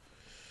lucky.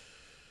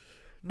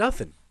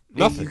 Nothing.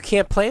 Nothing. You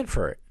can't plan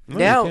for it. No,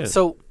 now,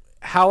 so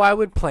how I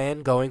would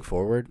plan going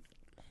forward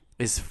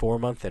is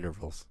 4-month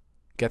intervals.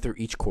 Get through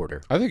each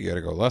quarter. I think you got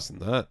to go less than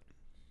that.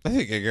 I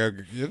think you got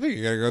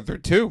to go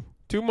through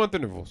 2-month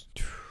intervals.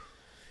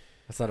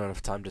 That's not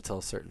enough time to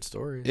tell certain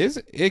stories. Is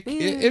it? It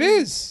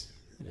is.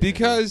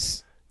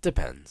 Because...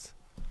 Depends.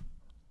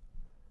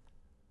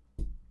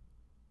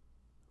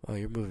 Oh,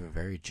 you're moving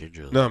very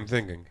gingerly. No, I'm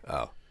thinking.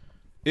 Oh.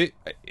 It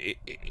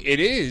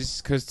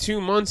is, because 2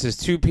 months is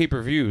 2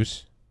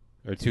 pay-per-views.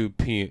 Or 2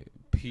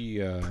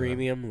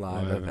 premium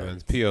live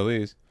events.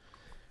 PLEs.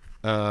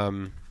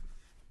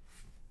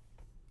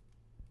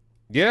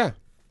 Yeah.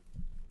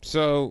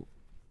 So,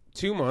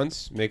 2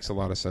 months makes a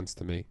lot of sense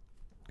to me.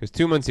 Because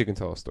 2 months you can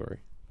tell a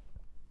story.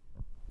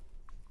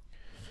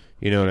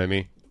 You know what I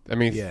mean?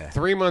 Yeah.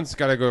 3 months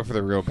got to go for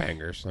the real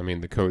bangers. I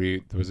mean, the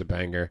Cody was a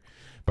banger.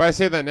 But I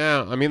say that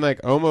now. I mean,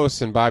 like, Omos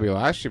and Bobby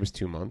Lashley was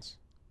 2 months.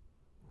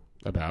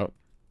 About.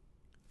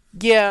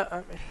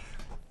 Yeah.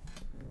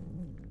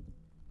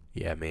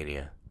 Yeah,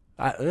 Mania.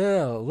 A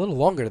little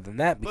longer than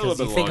that because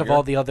you think of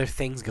all the other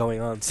things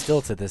going on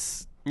still to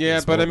this. Yeah,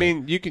 this but moment. I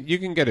mean, you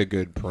can get a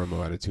good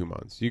promo out of 2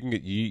 months. You can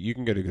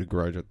get a good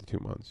grudge out of 2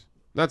 months.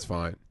 That's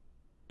fine.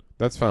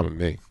 That's fine with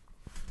me.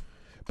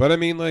 But I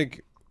mean,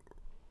 like,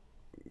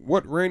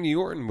 what Randy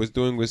Orton was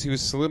doing was he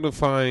was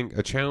solidifying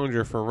a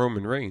challenger for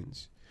Roman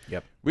Reigns.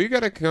 Yep. We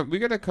gotta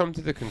come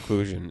to the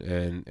conclusion,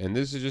 and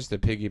this is just a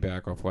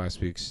piggyback off last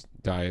week's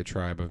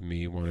diatribe of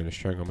me wanting to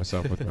strangle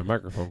myself with my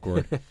microphone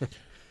cord.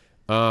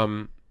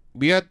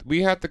 We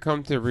have to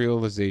come to the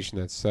realization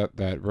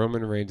that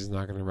Roman Reigns is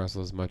not going to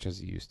wrestle as much as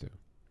he used to,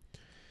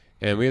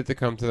 and we have to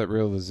come to that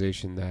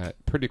realization that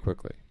pretty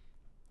quickly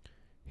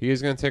he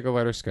is going to take a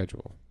lighter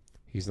schedule.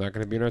 He's not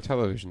going to be on our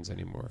televisions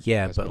anymore.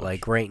 Yeah, but much.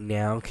 Like right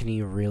now, can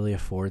he really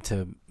afford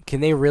to? Can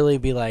they really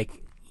be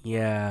like,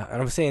 yeah?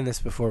 And I'm saying this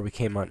before we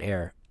came on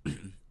air.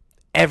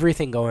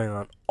 Everything going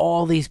on.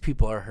 All these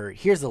people are hurt.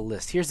 Here's a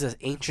list. Here's this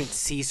ancient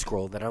sea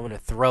scroll that I'm going to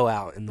throw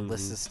out, and the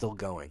list is still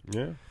going.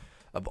 Yeah.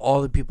 Of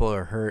all the people who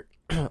are hurt,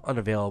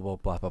 unavailable,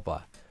 blah, blah,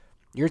 blah.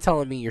 You're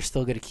telling me you're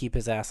still going to keep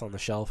his ass on the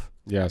shelf?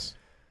 Yes.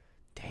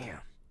 Damn.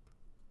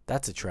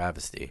 That's a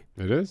travesty.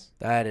 It is?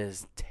 That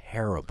is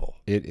terrible.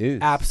 It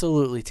is.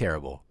 Absolutely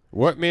terrible.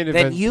 What main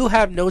event? Then you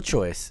have no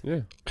choice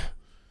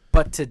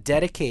but to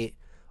dedicate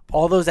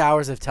all those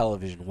hours of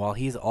television while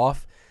he's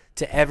off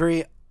to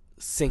every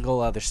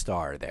single other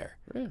star there.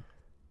 Yeah.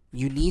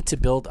 You need to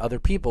build other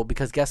people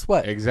because guess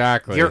what?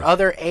 Exactly. Your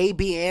other A,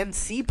 B, and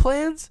C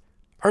plans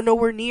are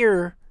nowhere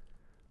near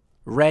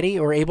ready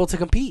or able to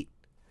compete.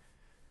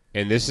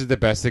 And this is the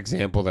best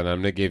example that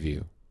I'm going to give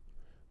you.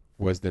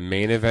 Was the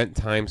main event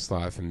time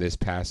slot from this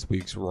past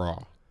week's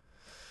Raw.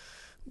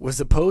 Was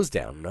the pose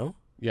down, no?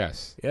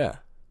 Yes. Yeah.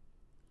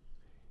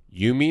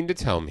 You mean to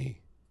tell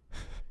me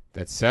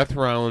that Seth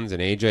Rollins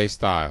and AJ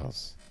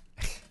Styles,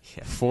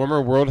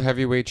 former World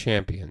Heavyweight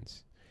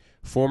Champions,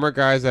 former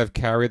guys that have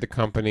carried the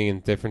company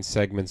in different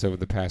segments over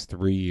the past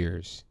 3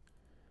 years,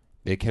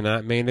 they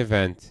cannot main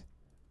event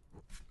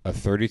a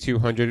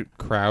 3,200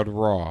 crowd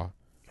Raw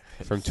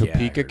from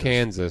Topeka,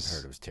 Kansas I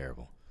heard it was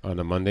terrible. On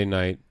a Monday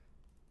night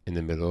in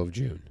the middle of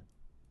June.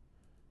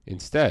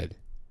 Instead,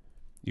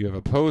 you have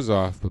a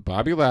pose-off with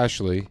Bobby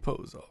Lashley,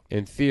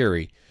 in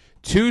theory,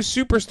 2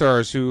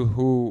 superstars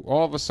who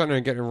all of a sudden are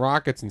getting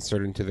rockets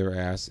inserted into their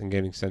ass and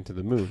getting sent to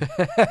the moon.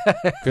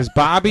 Because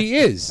Bobby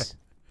is,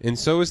 and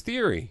so is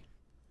Theory.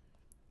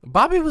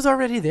 Bobby was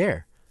already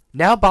there.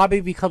 Now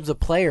Bobby becomes a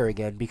player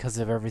again because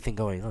of everything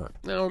going on.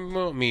 No,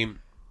 I mean,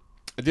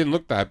 it didn't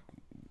look that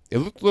It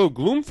looked a little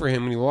gloom for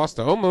him when he lost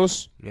to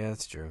Omos. Yeah,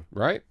 that's true.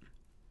 Right?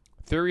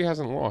 Theory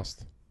hasn't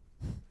lost.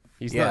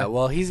 He's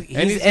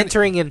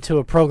entering into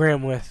a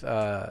program with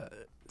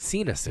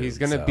Cena soon. He's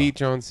going to beat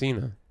John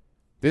Cena.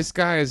 This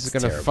guy is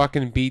going to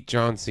fucking beat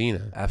John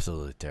Cena.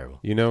 Absolutely terrible.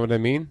 You know what I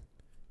mean?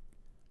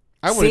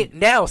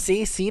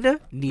 Cena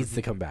needs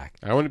to come back.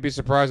 I wouldn't be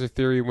surprised if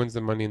Theory wins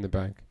the Money in the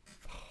Bank.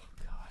 Oh,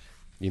 God.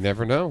 You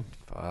never know.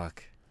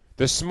 Fuck.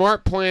 The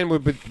smart plan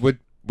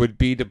would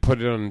be to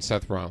put it on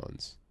Seth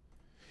Rollins.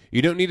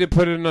 You don't need to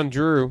put it on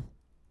Drew.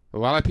 A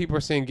lot of people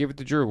are saying give it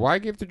to Drew. Why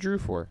give it to Drew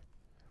for?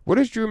 What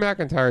has Drew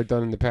McIntyre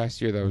done in the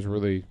past year that was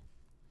really...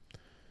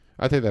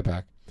 I'll take that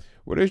back.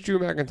 What has Drew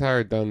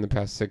McIntyre done in the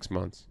past 6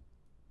 months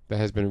that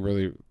has been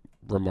really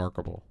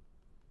remarkable?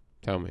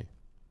 Tell me.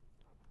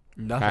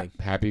 Nothing.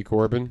 Happy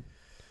Corbin?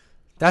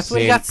 That's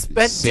what he got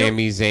spent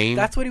Sami Zayn?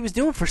 That's what he was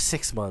doing for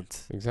 6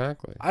 months.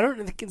 Exactly. I don't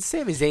think the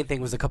Sami Zayn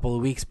thing was a couple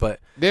of weeks,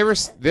 but they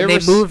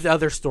moved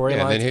other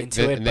storylines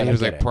into it. And then he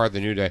was like part of the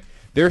New Day.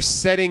 They're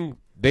setting...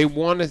 They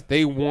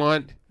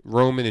want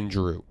Roman and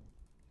Drew.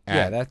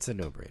 Yeah, that's a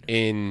no-brainer.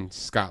 In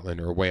Scotland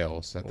or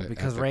Wales.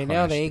 Because right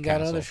now they ain't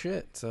got other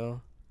shit,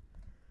 so...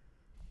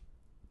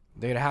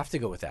 They're going to have to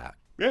go with that.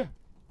 Yeah.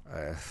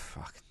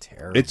 Fucking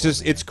terrible.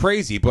 It's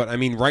crazy, but I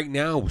mean, right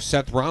now,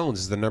 Seth Rollins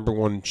is the number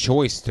one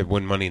choice to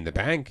win Money in the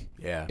Bank.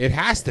 Yeah. It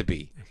has to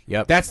be.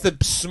 Yep. That's the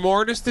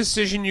smartest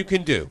decision you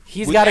can do.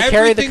 He's got to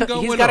carry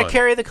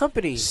the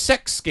company.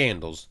 Sex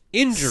scandals,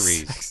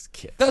 injuries.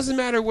 Doesn't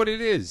matter what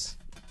it is.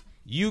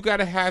 You got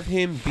to have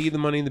him be the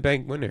Money in the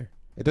Bank winner.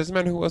 It doesn't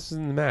matter who else is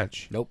in the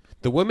match. Nope.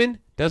 The women,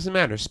 doesn't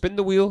matter. Spin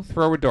the wheel,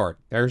 throw a dart.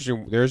 There's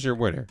your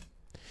winner.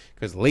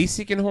 Because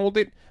Lacey can hold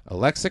it,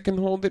 Alexa can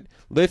hold it,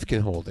 Liv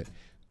can hold it.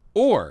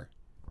 Or,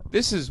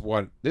 this is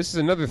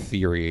another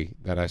theory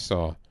that I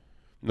saw.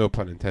 No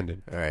pun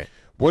intended. All right.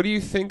 What do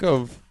you think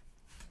of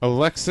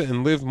Alexa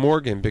and Liv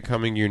Morgan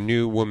becoming your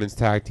new women's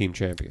tag team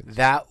champions?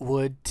 That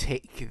would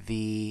take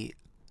the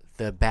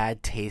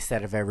bad taste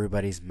out of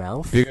everybody's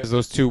mouth. Because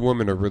those two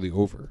women are really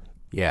over.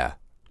 Yeah.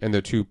 And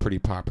they're two pretty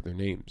popular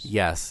names.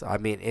 Yes. I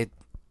mean,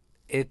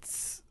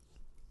 it's...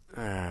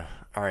 all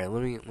right,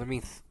 let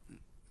me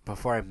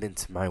before I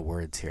mince my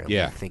words here, let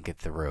me think it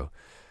through.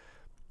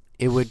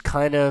 It would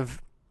kind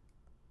of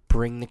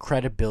bring the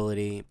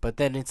credibility, but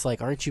then it's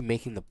like, aren't you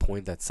making the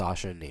point that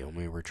Sasha and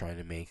Naomi were trying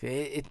to make?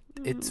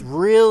 It's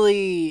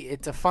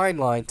a fine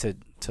line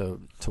to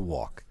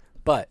walk,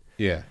 but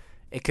yeah,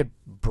 it could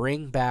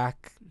bring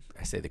back,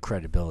 I say, the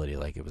credibility,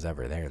 like it was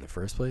ever there in the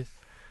first place.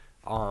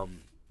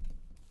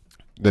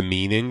 The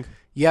meaning.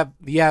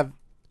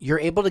 You're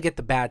able to get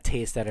the bad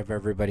taste out of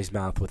everybody's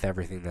mouth with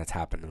everything that's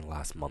happened in the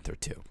last month or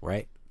two,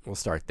 right? We'll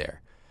start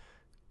there.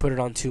 Put it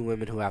on two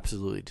women who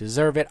absolutely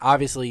deserve it.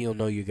 Obviously, you'll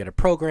know you get a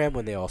program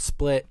when they all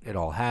split. It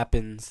all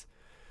happens.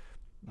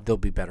 They'll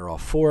be better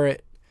off for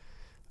it.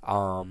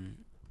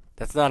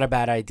 That's not a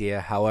bad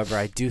idea. However,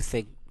 I do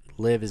think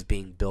Liv is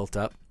being built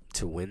up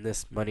to win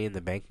this Money in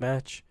the Bank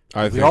match.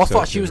 We all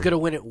thought she was going to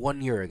win it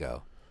 1 year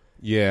ago.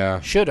 Yeah.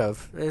 Should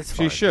have. It's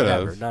fine. She should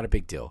have. Not a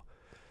big deal.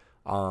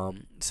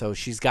 So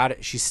she's got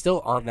it. She's still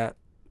on that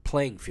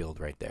playing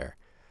field right there,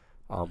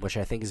 which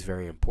I think is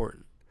very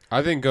important.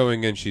 I think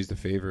going in, she's the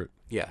favorite.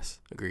 Yes,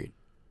 agreed.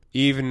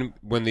 Even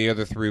when the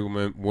other three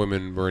women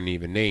weren't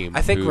even named.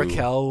 I think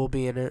Raquel will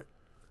be in it.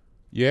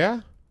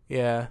 Yeah?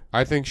 Yeah.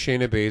 I think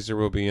Shayna Baszler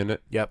will be in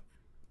it. Yep.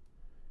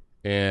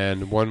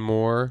 And one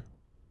more.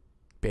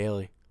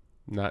 Bailey.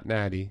 Not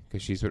Natty,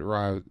 because she's with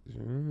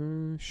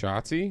Ryan.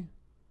 Shotzi?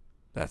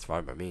 That's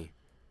fine by me.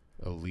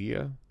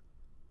 Aaliyah?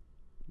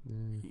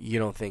 You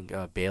don't think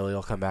Bailey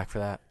will come back for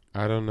that?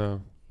 I don't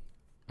know.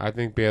 I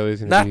think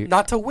Bailey's going to be...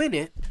 Not to win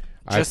it,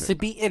 just to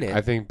be in it.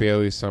 I think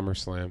Bailey's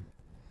SummerSlam.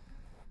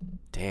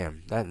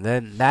 Damn.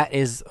 That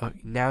is...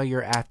 now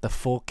you're at the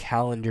full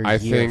calendar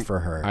year for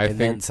her.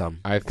 Then some.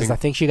 Because I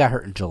think she got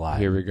hurt in July.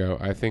 Here we go.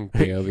 I think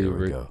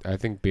Bailey... I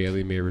think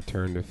Bailey may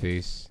return to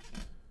face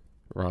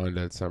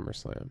Ronda at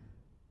SummerSlam.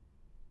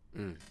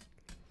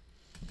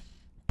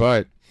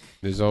 But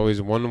there's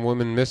always one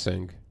woman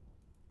missing.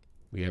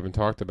 We haven't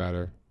talked about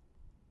her.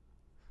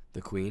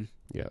 The Queen?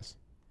 Yes.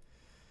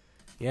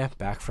 Yeah,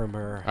 back from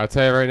her... I'll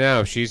tell you right now,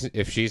 if she's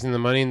in the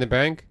Money in the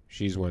Bank,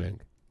 she's winning.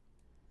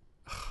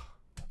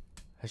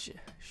 She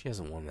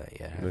hasn't won that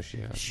yet. No, she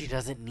hasn't. She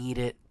doesn't need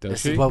it. Does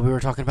this she? is what we were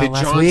talking about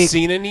last week. Did John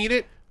Cena need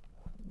it?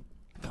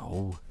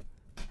 No.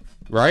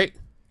 Right?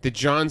 Did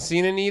John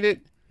Cena need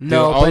it?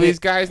 No. Do all these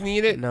guys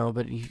need it? No,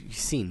 but you've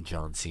seen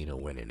John Cena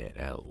winning it.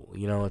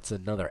 It's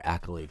another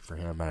accolade for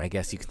him, and I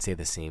guess you could say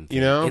the same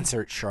thing.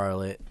 Insert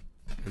Charlotte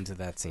into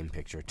that same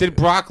picture, too. Did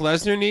Brock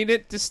Lesnar need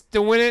it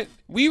to win it?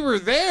 We were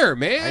there,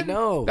 man. I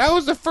know. That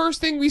was the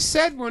first thing we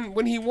said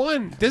when he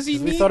won. Does he need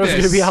this? We thought it was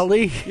going to be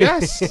Ali.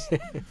 Yes.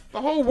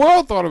 The whole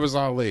world thought it was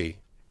Ali.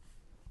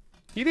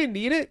 He didn't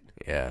need it.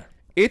 Yeah.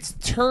 It's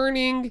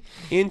turning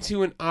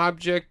into an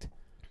object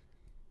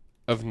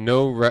of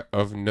no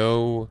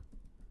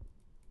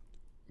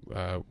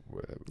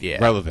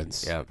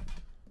relevance. Yeah.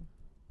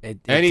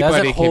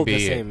 Anybody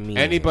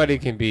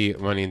can be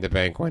Money in the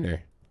Bank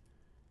winner.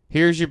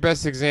 Here's your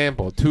best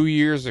example. 2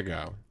 years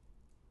ago.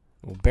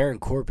 Well, Baron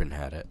Corbin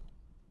had it.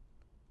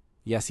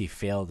 Yes, he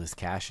failed his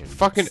cash-in.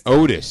 Fucking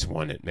Otis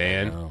won it,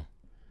 man.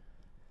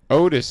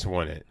 Otis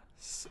won it.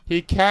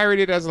 He carried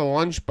it as a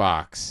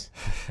lunchbox.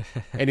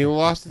 And he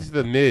lost it to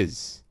The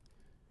Miz.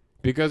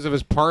 Because of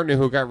his partner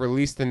who got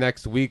released the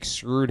next week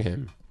screwed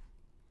him.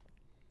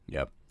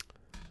 Yep.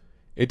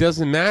 It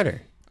doesn't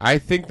matter. I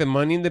think the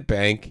Money in the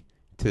Bank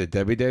to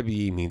the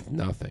WWE means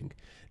nothing.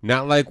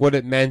 Not like what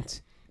it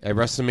meant at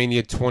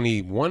WrestleMania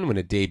 21 when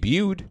it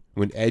debuted,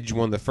 when Edge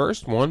won the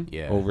first one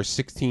over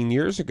 16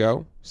 years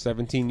ago,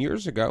 17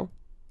 years ago.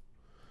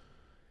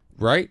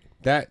 Right?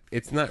 That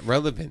it's not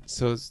relevant.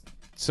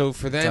 So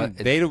for them,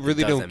 they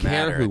don't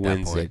care who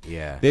wins it.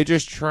 Yeah. They're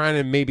just trying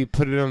to maybe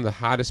put it on the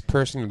hottest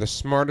person or the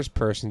smartest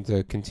person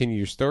to continue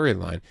your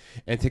storyline.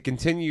 And to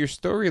continue your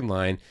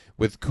storyline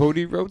with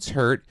Cody Rhodes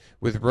hurt,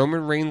 with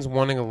Roman Reigns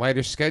wanting a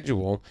lighter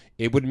schedule,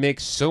 it would make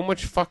so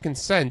much fucking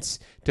sense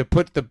to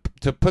put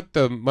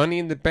the Money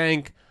in the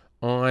Bank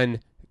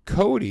on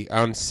Cody,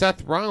 on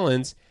Seth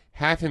Rollins,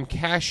 have him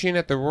cash in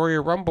at the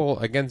Royal Rumble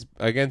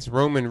against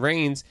Roman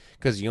Reigns,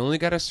 because you only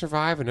got to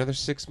survive another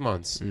 6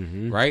 months,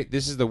 right?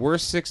 This is the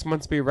worst 6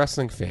 months to be a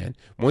wrestling fan.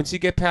 Once you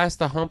get past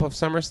the hump of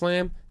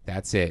SummerSlam,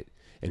 that's it.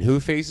 And who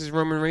faces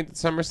Roman Reigns at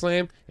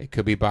SummerSlam? It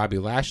could be Bobby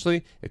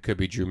Lashley. It could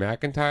be Drew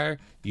McIntyre.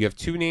 You have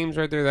 2 names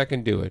right there that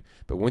can do it.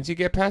 But once you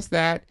get past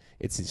that,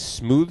 it's a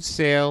smooth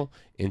sail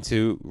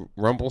into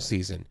Rumble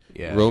season.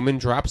 Yeah. Roman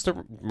drops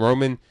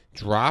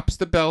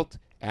the belt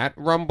at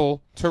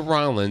Rumble to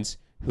Rollins,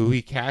 who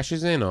he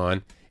cashes in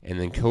on, and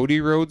then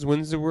Cody Rhodes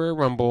wins the Royal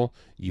Rumble.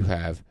 You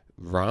have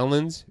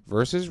Rollins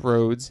versus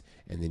Rhodes,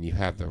 and then you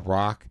have The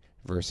Rock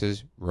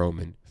versus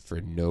Roman for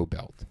no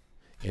belt.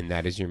 And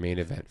that is your main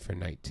event for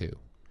night 2.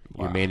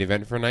 Wow. Your main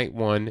event for night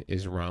 1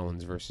 is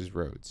Rollins versus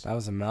Rhodes. That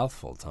was a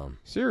mouthful, Tom.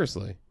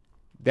 Seriously.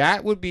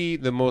 That would be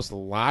the most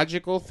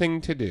logical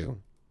thing to do.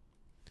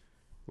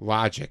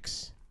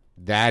 Logics.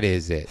 That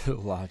is it.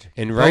 Logic.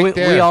 And right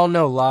there. We all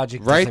know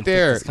logic. Right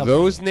there,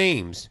 those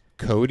names,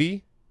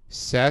 Cody,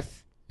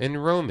 Seth,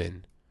 and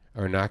Roman,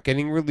 are not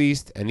getting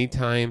released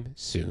anytime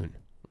soon.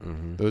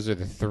 Those are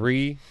the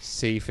 3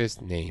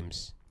 safest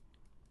names.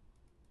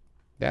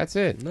 That's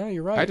it. No,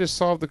 you're right. I just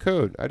solved the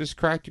code. I just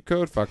cracked your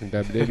code, fucking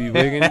WWE.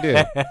 What are you going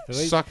to do?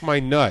 Suck my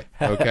nut,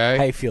 okay?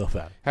 How you feel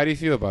about it? How do you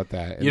feel about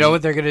that? You know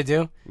what they're going to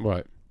do?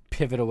 What?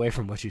 Pivot away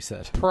from what you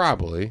said.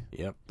 Probably.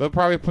 Yep. They'll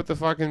probably put the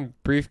fucking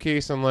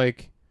briefcase on,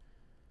 like,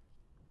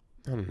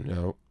 I don't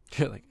know.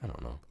 You're like, I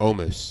don't know.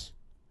 Omos.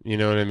 You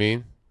know what I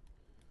mean?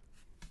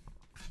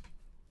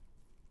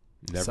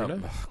 Never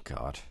know. Oh,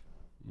 God.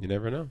 You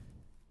never know.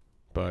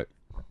 But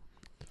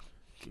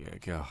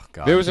oh,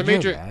 God. there was a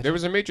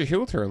major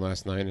heel turn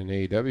last night in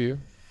AEW.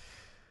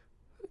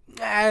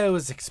 It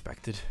was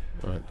expected.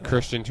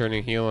 Christian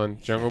turning heel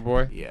on Jungle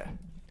Boy. Yeah.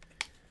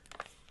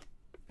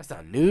 That's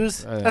not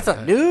news. That's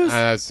not news.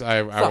 I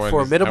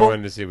formidable. I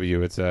wanted to see what you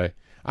would say.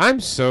 Are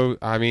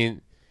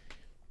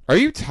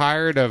you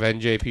tired of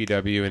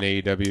NJPW and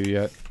AEW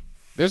yet?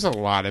 There's a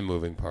lot of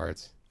moving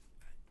parts.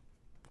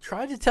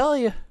 Tried to tell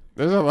you.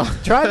 There's a lot.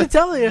 Tried to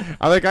tell you.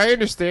 I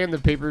understand the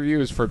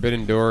pay-per-view is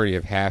Forbidden Door and you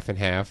have half and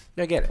half.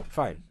 I get it.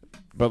 Fine.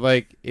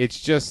 But,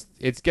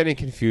 it's getting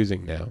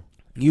confusing now.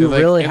 You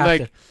really have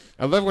to.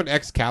 I love when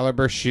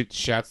Excalibur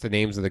shouts the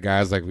names of the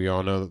guys like we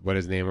all know what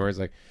his name is.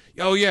 Like,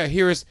 oh, yeah,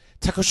 here is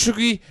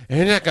Takashugi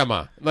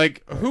Nakama.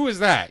 Like, who is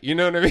that? You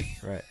know what I mean?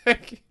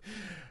 Right.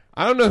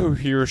 I don't know who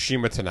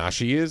Hiroshima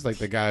Tanahashi is, like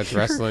the guy that's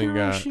wrestling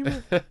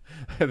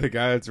the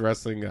guy that's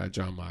wrestling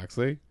Jon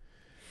Moxley.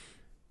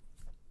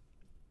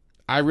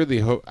 I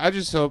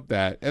just hope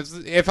that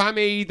if I'm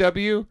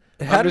AEW,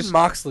 how did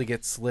Moxley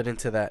get slid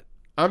into that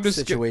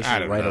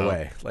situation right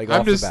away? Like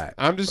off the bat.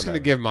 I'm just going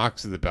to give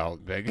Moxley the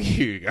belt. Like,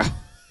 here you go.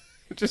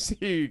 Just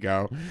here you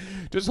go.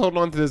 Just hold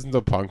on to this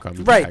until Punk comes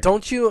back. Right,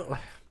 don't you?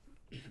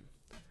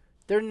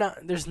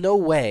 There's no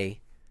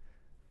way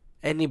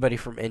anybody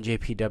from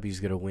NJPW is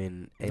going to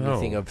win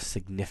anything of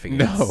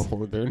significance.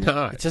 No, they're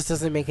not. It just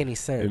doesn't make any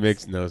sense. It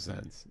makes no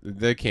sense.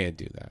 They can't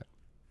do that.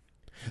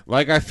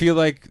 Like, I feel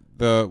like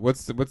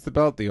what's the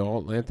belt? The All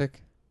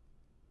Atlantic?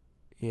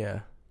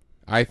 Yeah.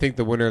 I think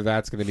the winner of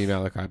that's going to be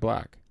Malachi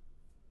Black.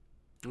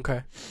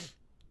 Okay.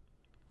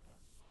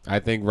 I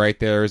think right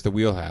there is the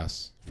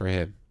wheelhouse for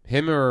him.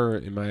 Him or,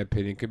 in my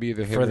opinion, could be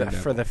either him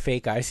for the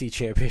fake IC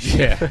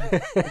championship. Yeah.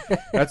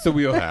 That's the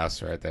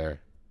wheelhouse right there.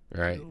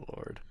 Right. Good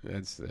Lord.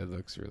 It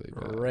looks really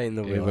bad. Right in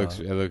the wheelhouse.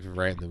 It looks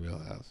right in the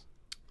wheelhouse.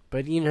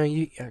 But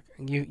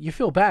you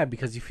feel bad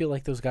because you feel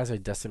like those guys are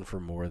destined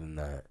for more than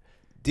that.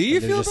 Do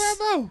you feel bad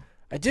though?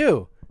 I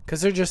do,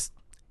 because they're just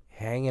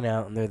hanging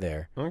out and they're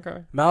there.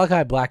 Okay.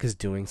 Malachi Black is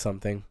doing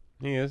something.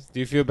 He is. Do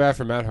you feel bad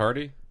for Matt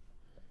Hardy?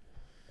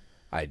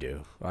 I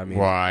do. I mean,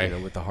 why?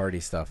 With the Hardy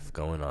stuff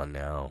going on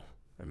now,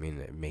 I mean,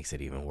 it makes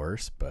it even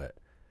worse. But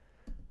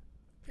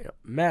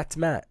Matt's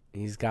Matt.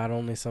 He's got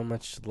only so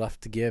much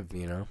left to give.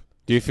 Do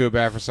you feel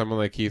bad for someone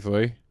like Keith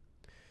Lee?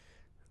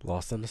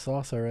 Lost in the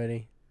sauce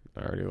already.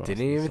 Already lost.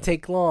 Didn't even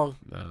take long.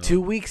 No.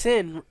 2 weeks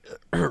in,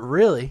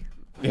 really.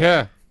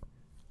 Yeah.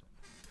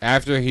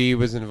 after he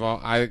was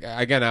involved,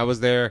 I was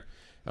there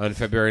on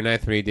February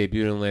 9th when he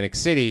debuted in Atlantic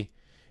City,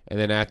 and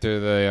then after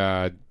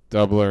the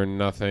Double or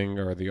Nothing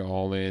or the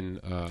All In,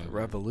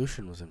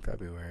 Revolution was in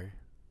February,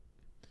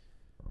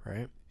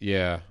 right?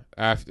 Yeah.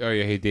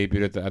 He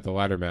debuted at the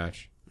ladder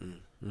match,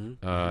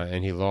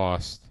 and he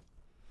lost.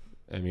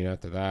 I mean,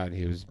 after that,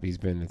 he's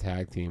been in the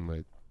tag team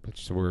with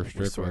Swerve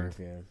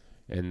Strickland.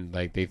 And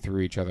like they threw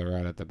each other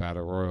out at the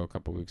Battle Royal a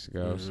couple weeks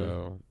ago,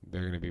 so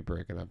they're going to be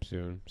breaking up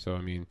soon. So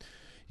I mean,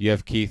 you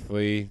have Keith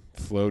Lee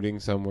floating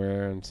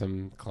somewhere on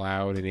some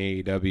cloud in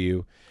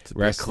AEW,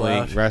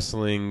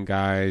 wrestling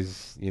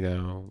guys,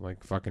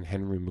 like fucking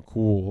Henry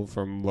McCool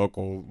from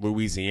local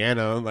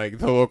Louisiana, like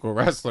the local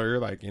wrestler,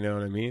 like you know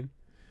what I mean?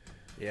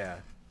 Yeah.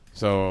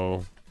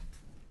 So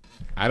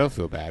I don't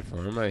feel bad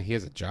for him. He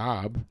has a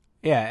job.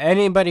 Yeah,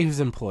 anybody who's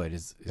employed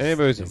is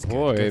anybody's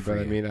employed. Good but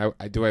I mean,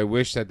 I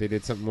wish that they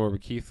did something more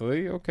with Keith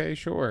Lee. Okay,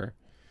 sure.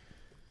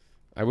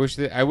 I wish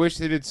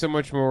they did so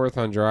much more with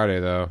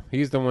Andrade though.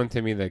 He's the one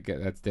to me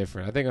that's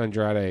different. I think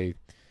Andrade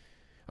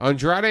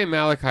and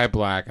Malachi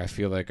Black, I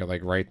feel like are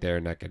like right there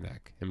neck and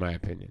neck in my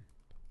opinion.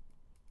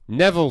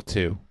 Neville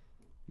too.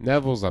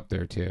 Neville's up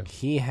there too.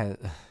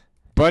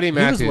 Buddy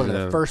Matthews was one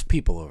of the first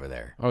people over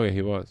there. Oh yeah,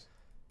 he was.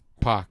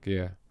 Pac,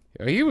 yeah.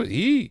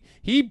 He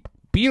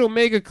beat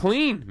Omega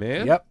clean,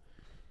 man. Yep.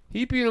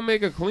 He beat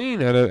Omega clean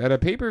at a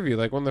pay-per-view,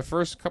 like one of the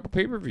first couple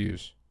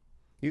pay-per-views.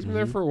 He's been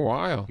there for a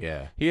while.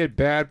 Yeah. He had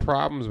bad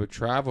problems with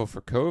travel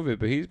for COVID,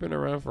 but he's been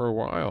around for a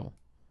while.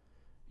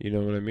 You know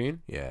what I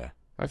mean? Yeah.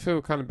 I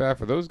feel kind of bad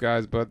for those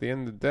guys, but at the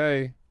end of the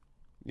day,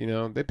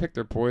 they pick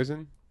their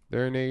poison.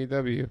 They're in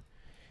AEW.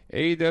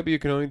 AEW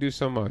can only do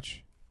so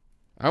much.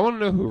 I want to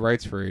know who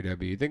writes for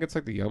AEW. You think it's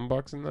like the Young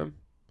Bucks and them?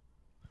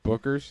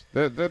 Bookers?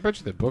 I bet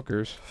you the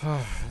bookers.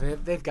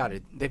 They've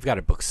got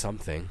to book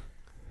something.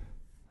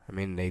 I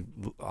mean, they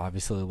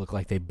obviously look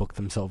like they booked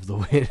themselves the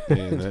win.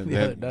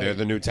 They're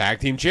the new tag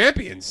team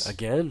champions.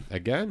 Again,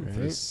 right? For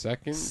the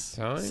second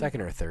time? Second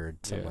or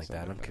third, something like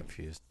that. I'm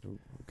confused. Who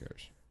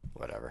cares?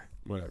 Whatever.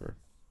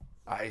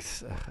 I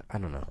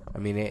don't know. I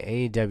mean,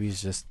 AEW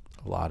is just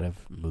a lot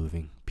of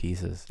moving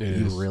pieces.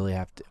 Really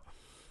have to.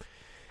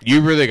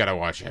 You really got to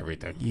watch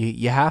everything.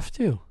 You have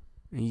to.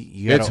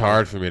 It's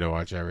hard for me to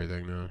watch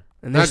everything now.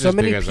 And there's so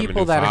many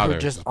people that are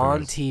just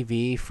on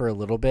TV for a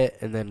little bit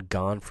and then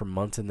gone for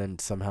months and then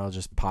somehow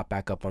just pop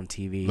back up on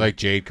TV. Like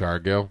Jade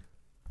Cargill.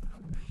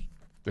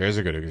 There's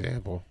a good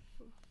example.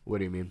 What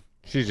do you mean?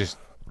 She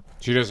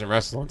doesn't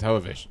wrestle on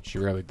television. She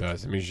rarely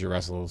does. I mean, she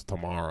wrestles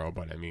tomorrow,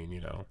 but I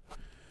mean,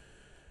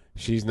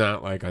 she's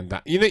not like on.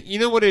 You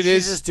know what it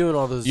is? She's just doing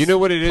all those. You know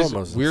what it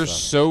is? We're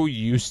so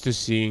used to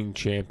seeing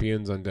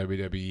champions on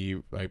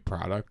WWE like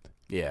product.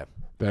 Yeah.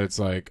 That it's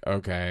like,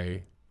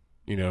 okay,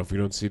 if we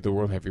don't see the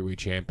World Heavyweight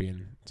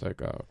Champion, it's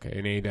like, oh, okay,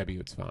 in AEW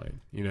it's fine.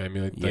 You know what I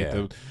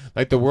mean?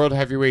 Like the World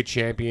Heavyweight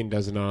Champion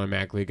doesn't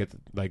automatically get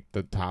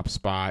the top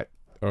spot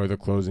or the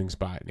closing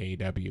spot in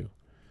AEW.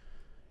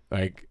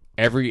 Like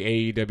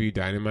every AEW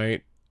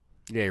Dynamite,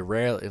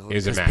 rarely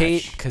is a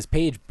match because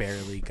Paige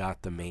barely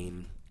got the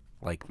main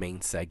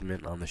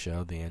segment on the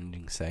show, the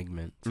ending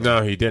segment. So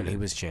no, he didn't. He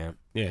was champ.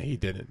 Yeah, he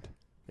didn't.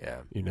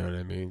 Yeah. You know what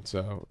I mean?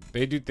 So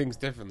they do things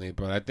differently,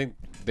 but I think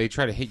they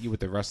try to hit you with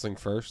the wrestling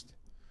first.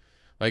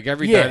 Like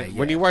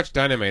when you watch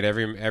Dynamite,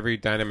 every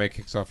Dynamite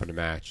kicks off with a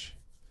match.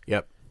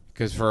 Yep.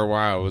 Because for a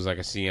while it was like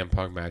a CM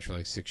Punk match for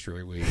like 6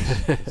 straight weeks.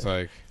 It's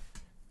like,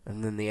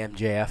 and then the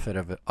MJF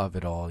of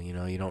it all. You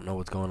don't know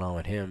what's going on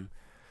with him.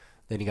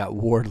 Then you got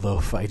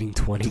Wardlow fighting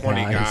 20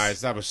 guys.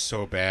 That was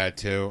so bad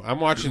too. I'm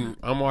watching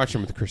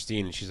with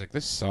Christine, and she's like,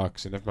 "This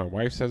sucks." And if my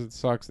wife says it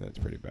sucks, then it's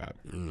pretty bad.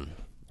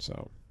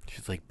 So.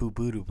 She's like, Boo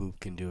Boo Doo Boop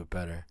can do it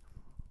better.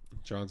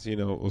 John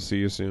Cena, we'll see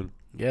you soon.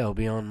 Yeah, it'll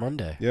be on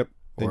Monday. Yep.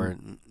 Or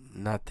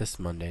not this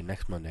Monday,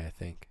 next Monday, I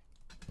think.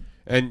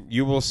 And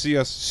you will see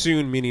us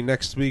soon, meaning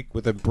next week,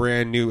 with a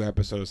brand new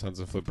episode of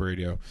Sons of Flip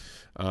Radio.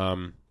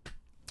 You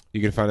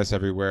can find us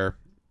everywhere.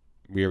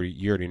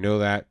 You already know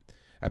that.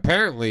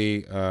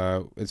 Apparently,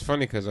 it's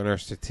funny because on our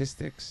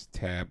statistics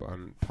tab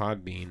on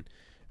Podbean,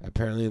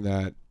 apparently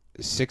that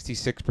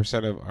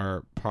 66% of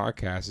our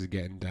podcast is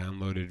getting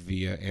downloaded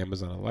via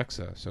Amazon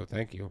Alexa. So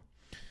thank you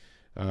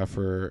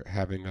for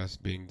having us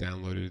being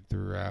downloaded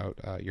throughout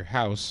your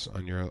house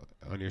on your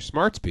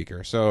smart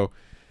speaker. So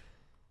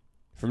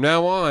from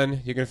now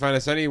on, you can find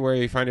us anywhere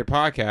you find your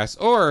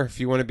podcast. Or if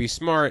you want to be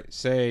smart,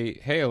 say,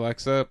 "Hey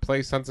Alexa,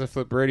 play Sons of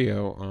Flip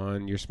Radio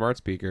on your smart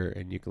speaker,"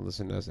 and you can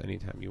listen to us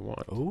anytime you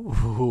want.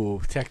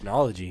 Ooh,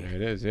 technology. There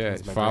it is, yeah.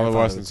 Follow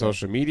us on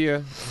social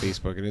media,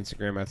 Facebook and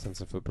Instagram at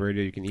Sunset Flip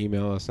Radio. You can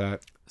email us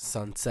at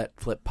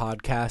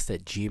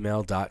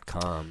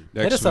sunsetflippodcast@gmail.com.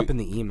 Hit us up in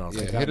the emails.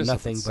 Yeah, hit us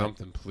up with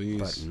something, please.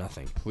 But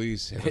nothing.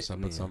 Please hit us up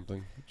with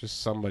something.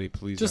 Just somebody,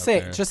 please. Just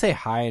say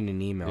hi in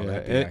an email.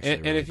 Yeah.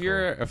 And if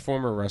you're a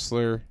former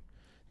wrestler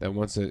that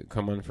wants to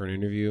come on for an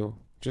interview,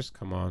 just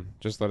come on.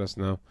 Just let us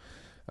know.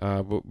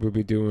 We'll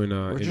be doing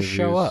interviews. Just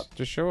show up.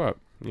 Just show up.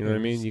 You know what I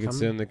mean? You can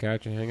sit on the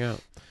couch and hang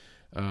out.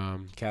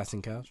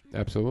 Casting couch.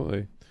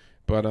 Absolutely.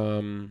 But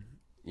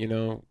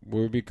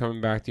we'll be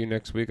coming back to you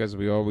next week as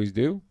we always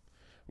do.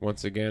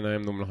 Once again, I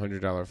am the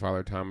 $100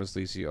 Father Thomas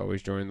Lisi,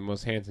 always joining the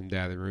most handsome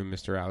dad in the room,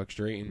 Mr. Alex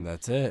Drayton.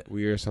 That's it.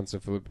 We are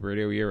Sunset Flip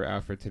Radio. We are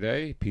out for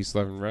today. Peace,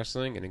 love, and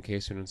wrestling. And in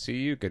case we don't see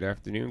you, good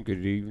afternoon,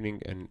 good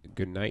evening, and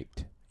good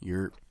night.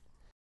 You're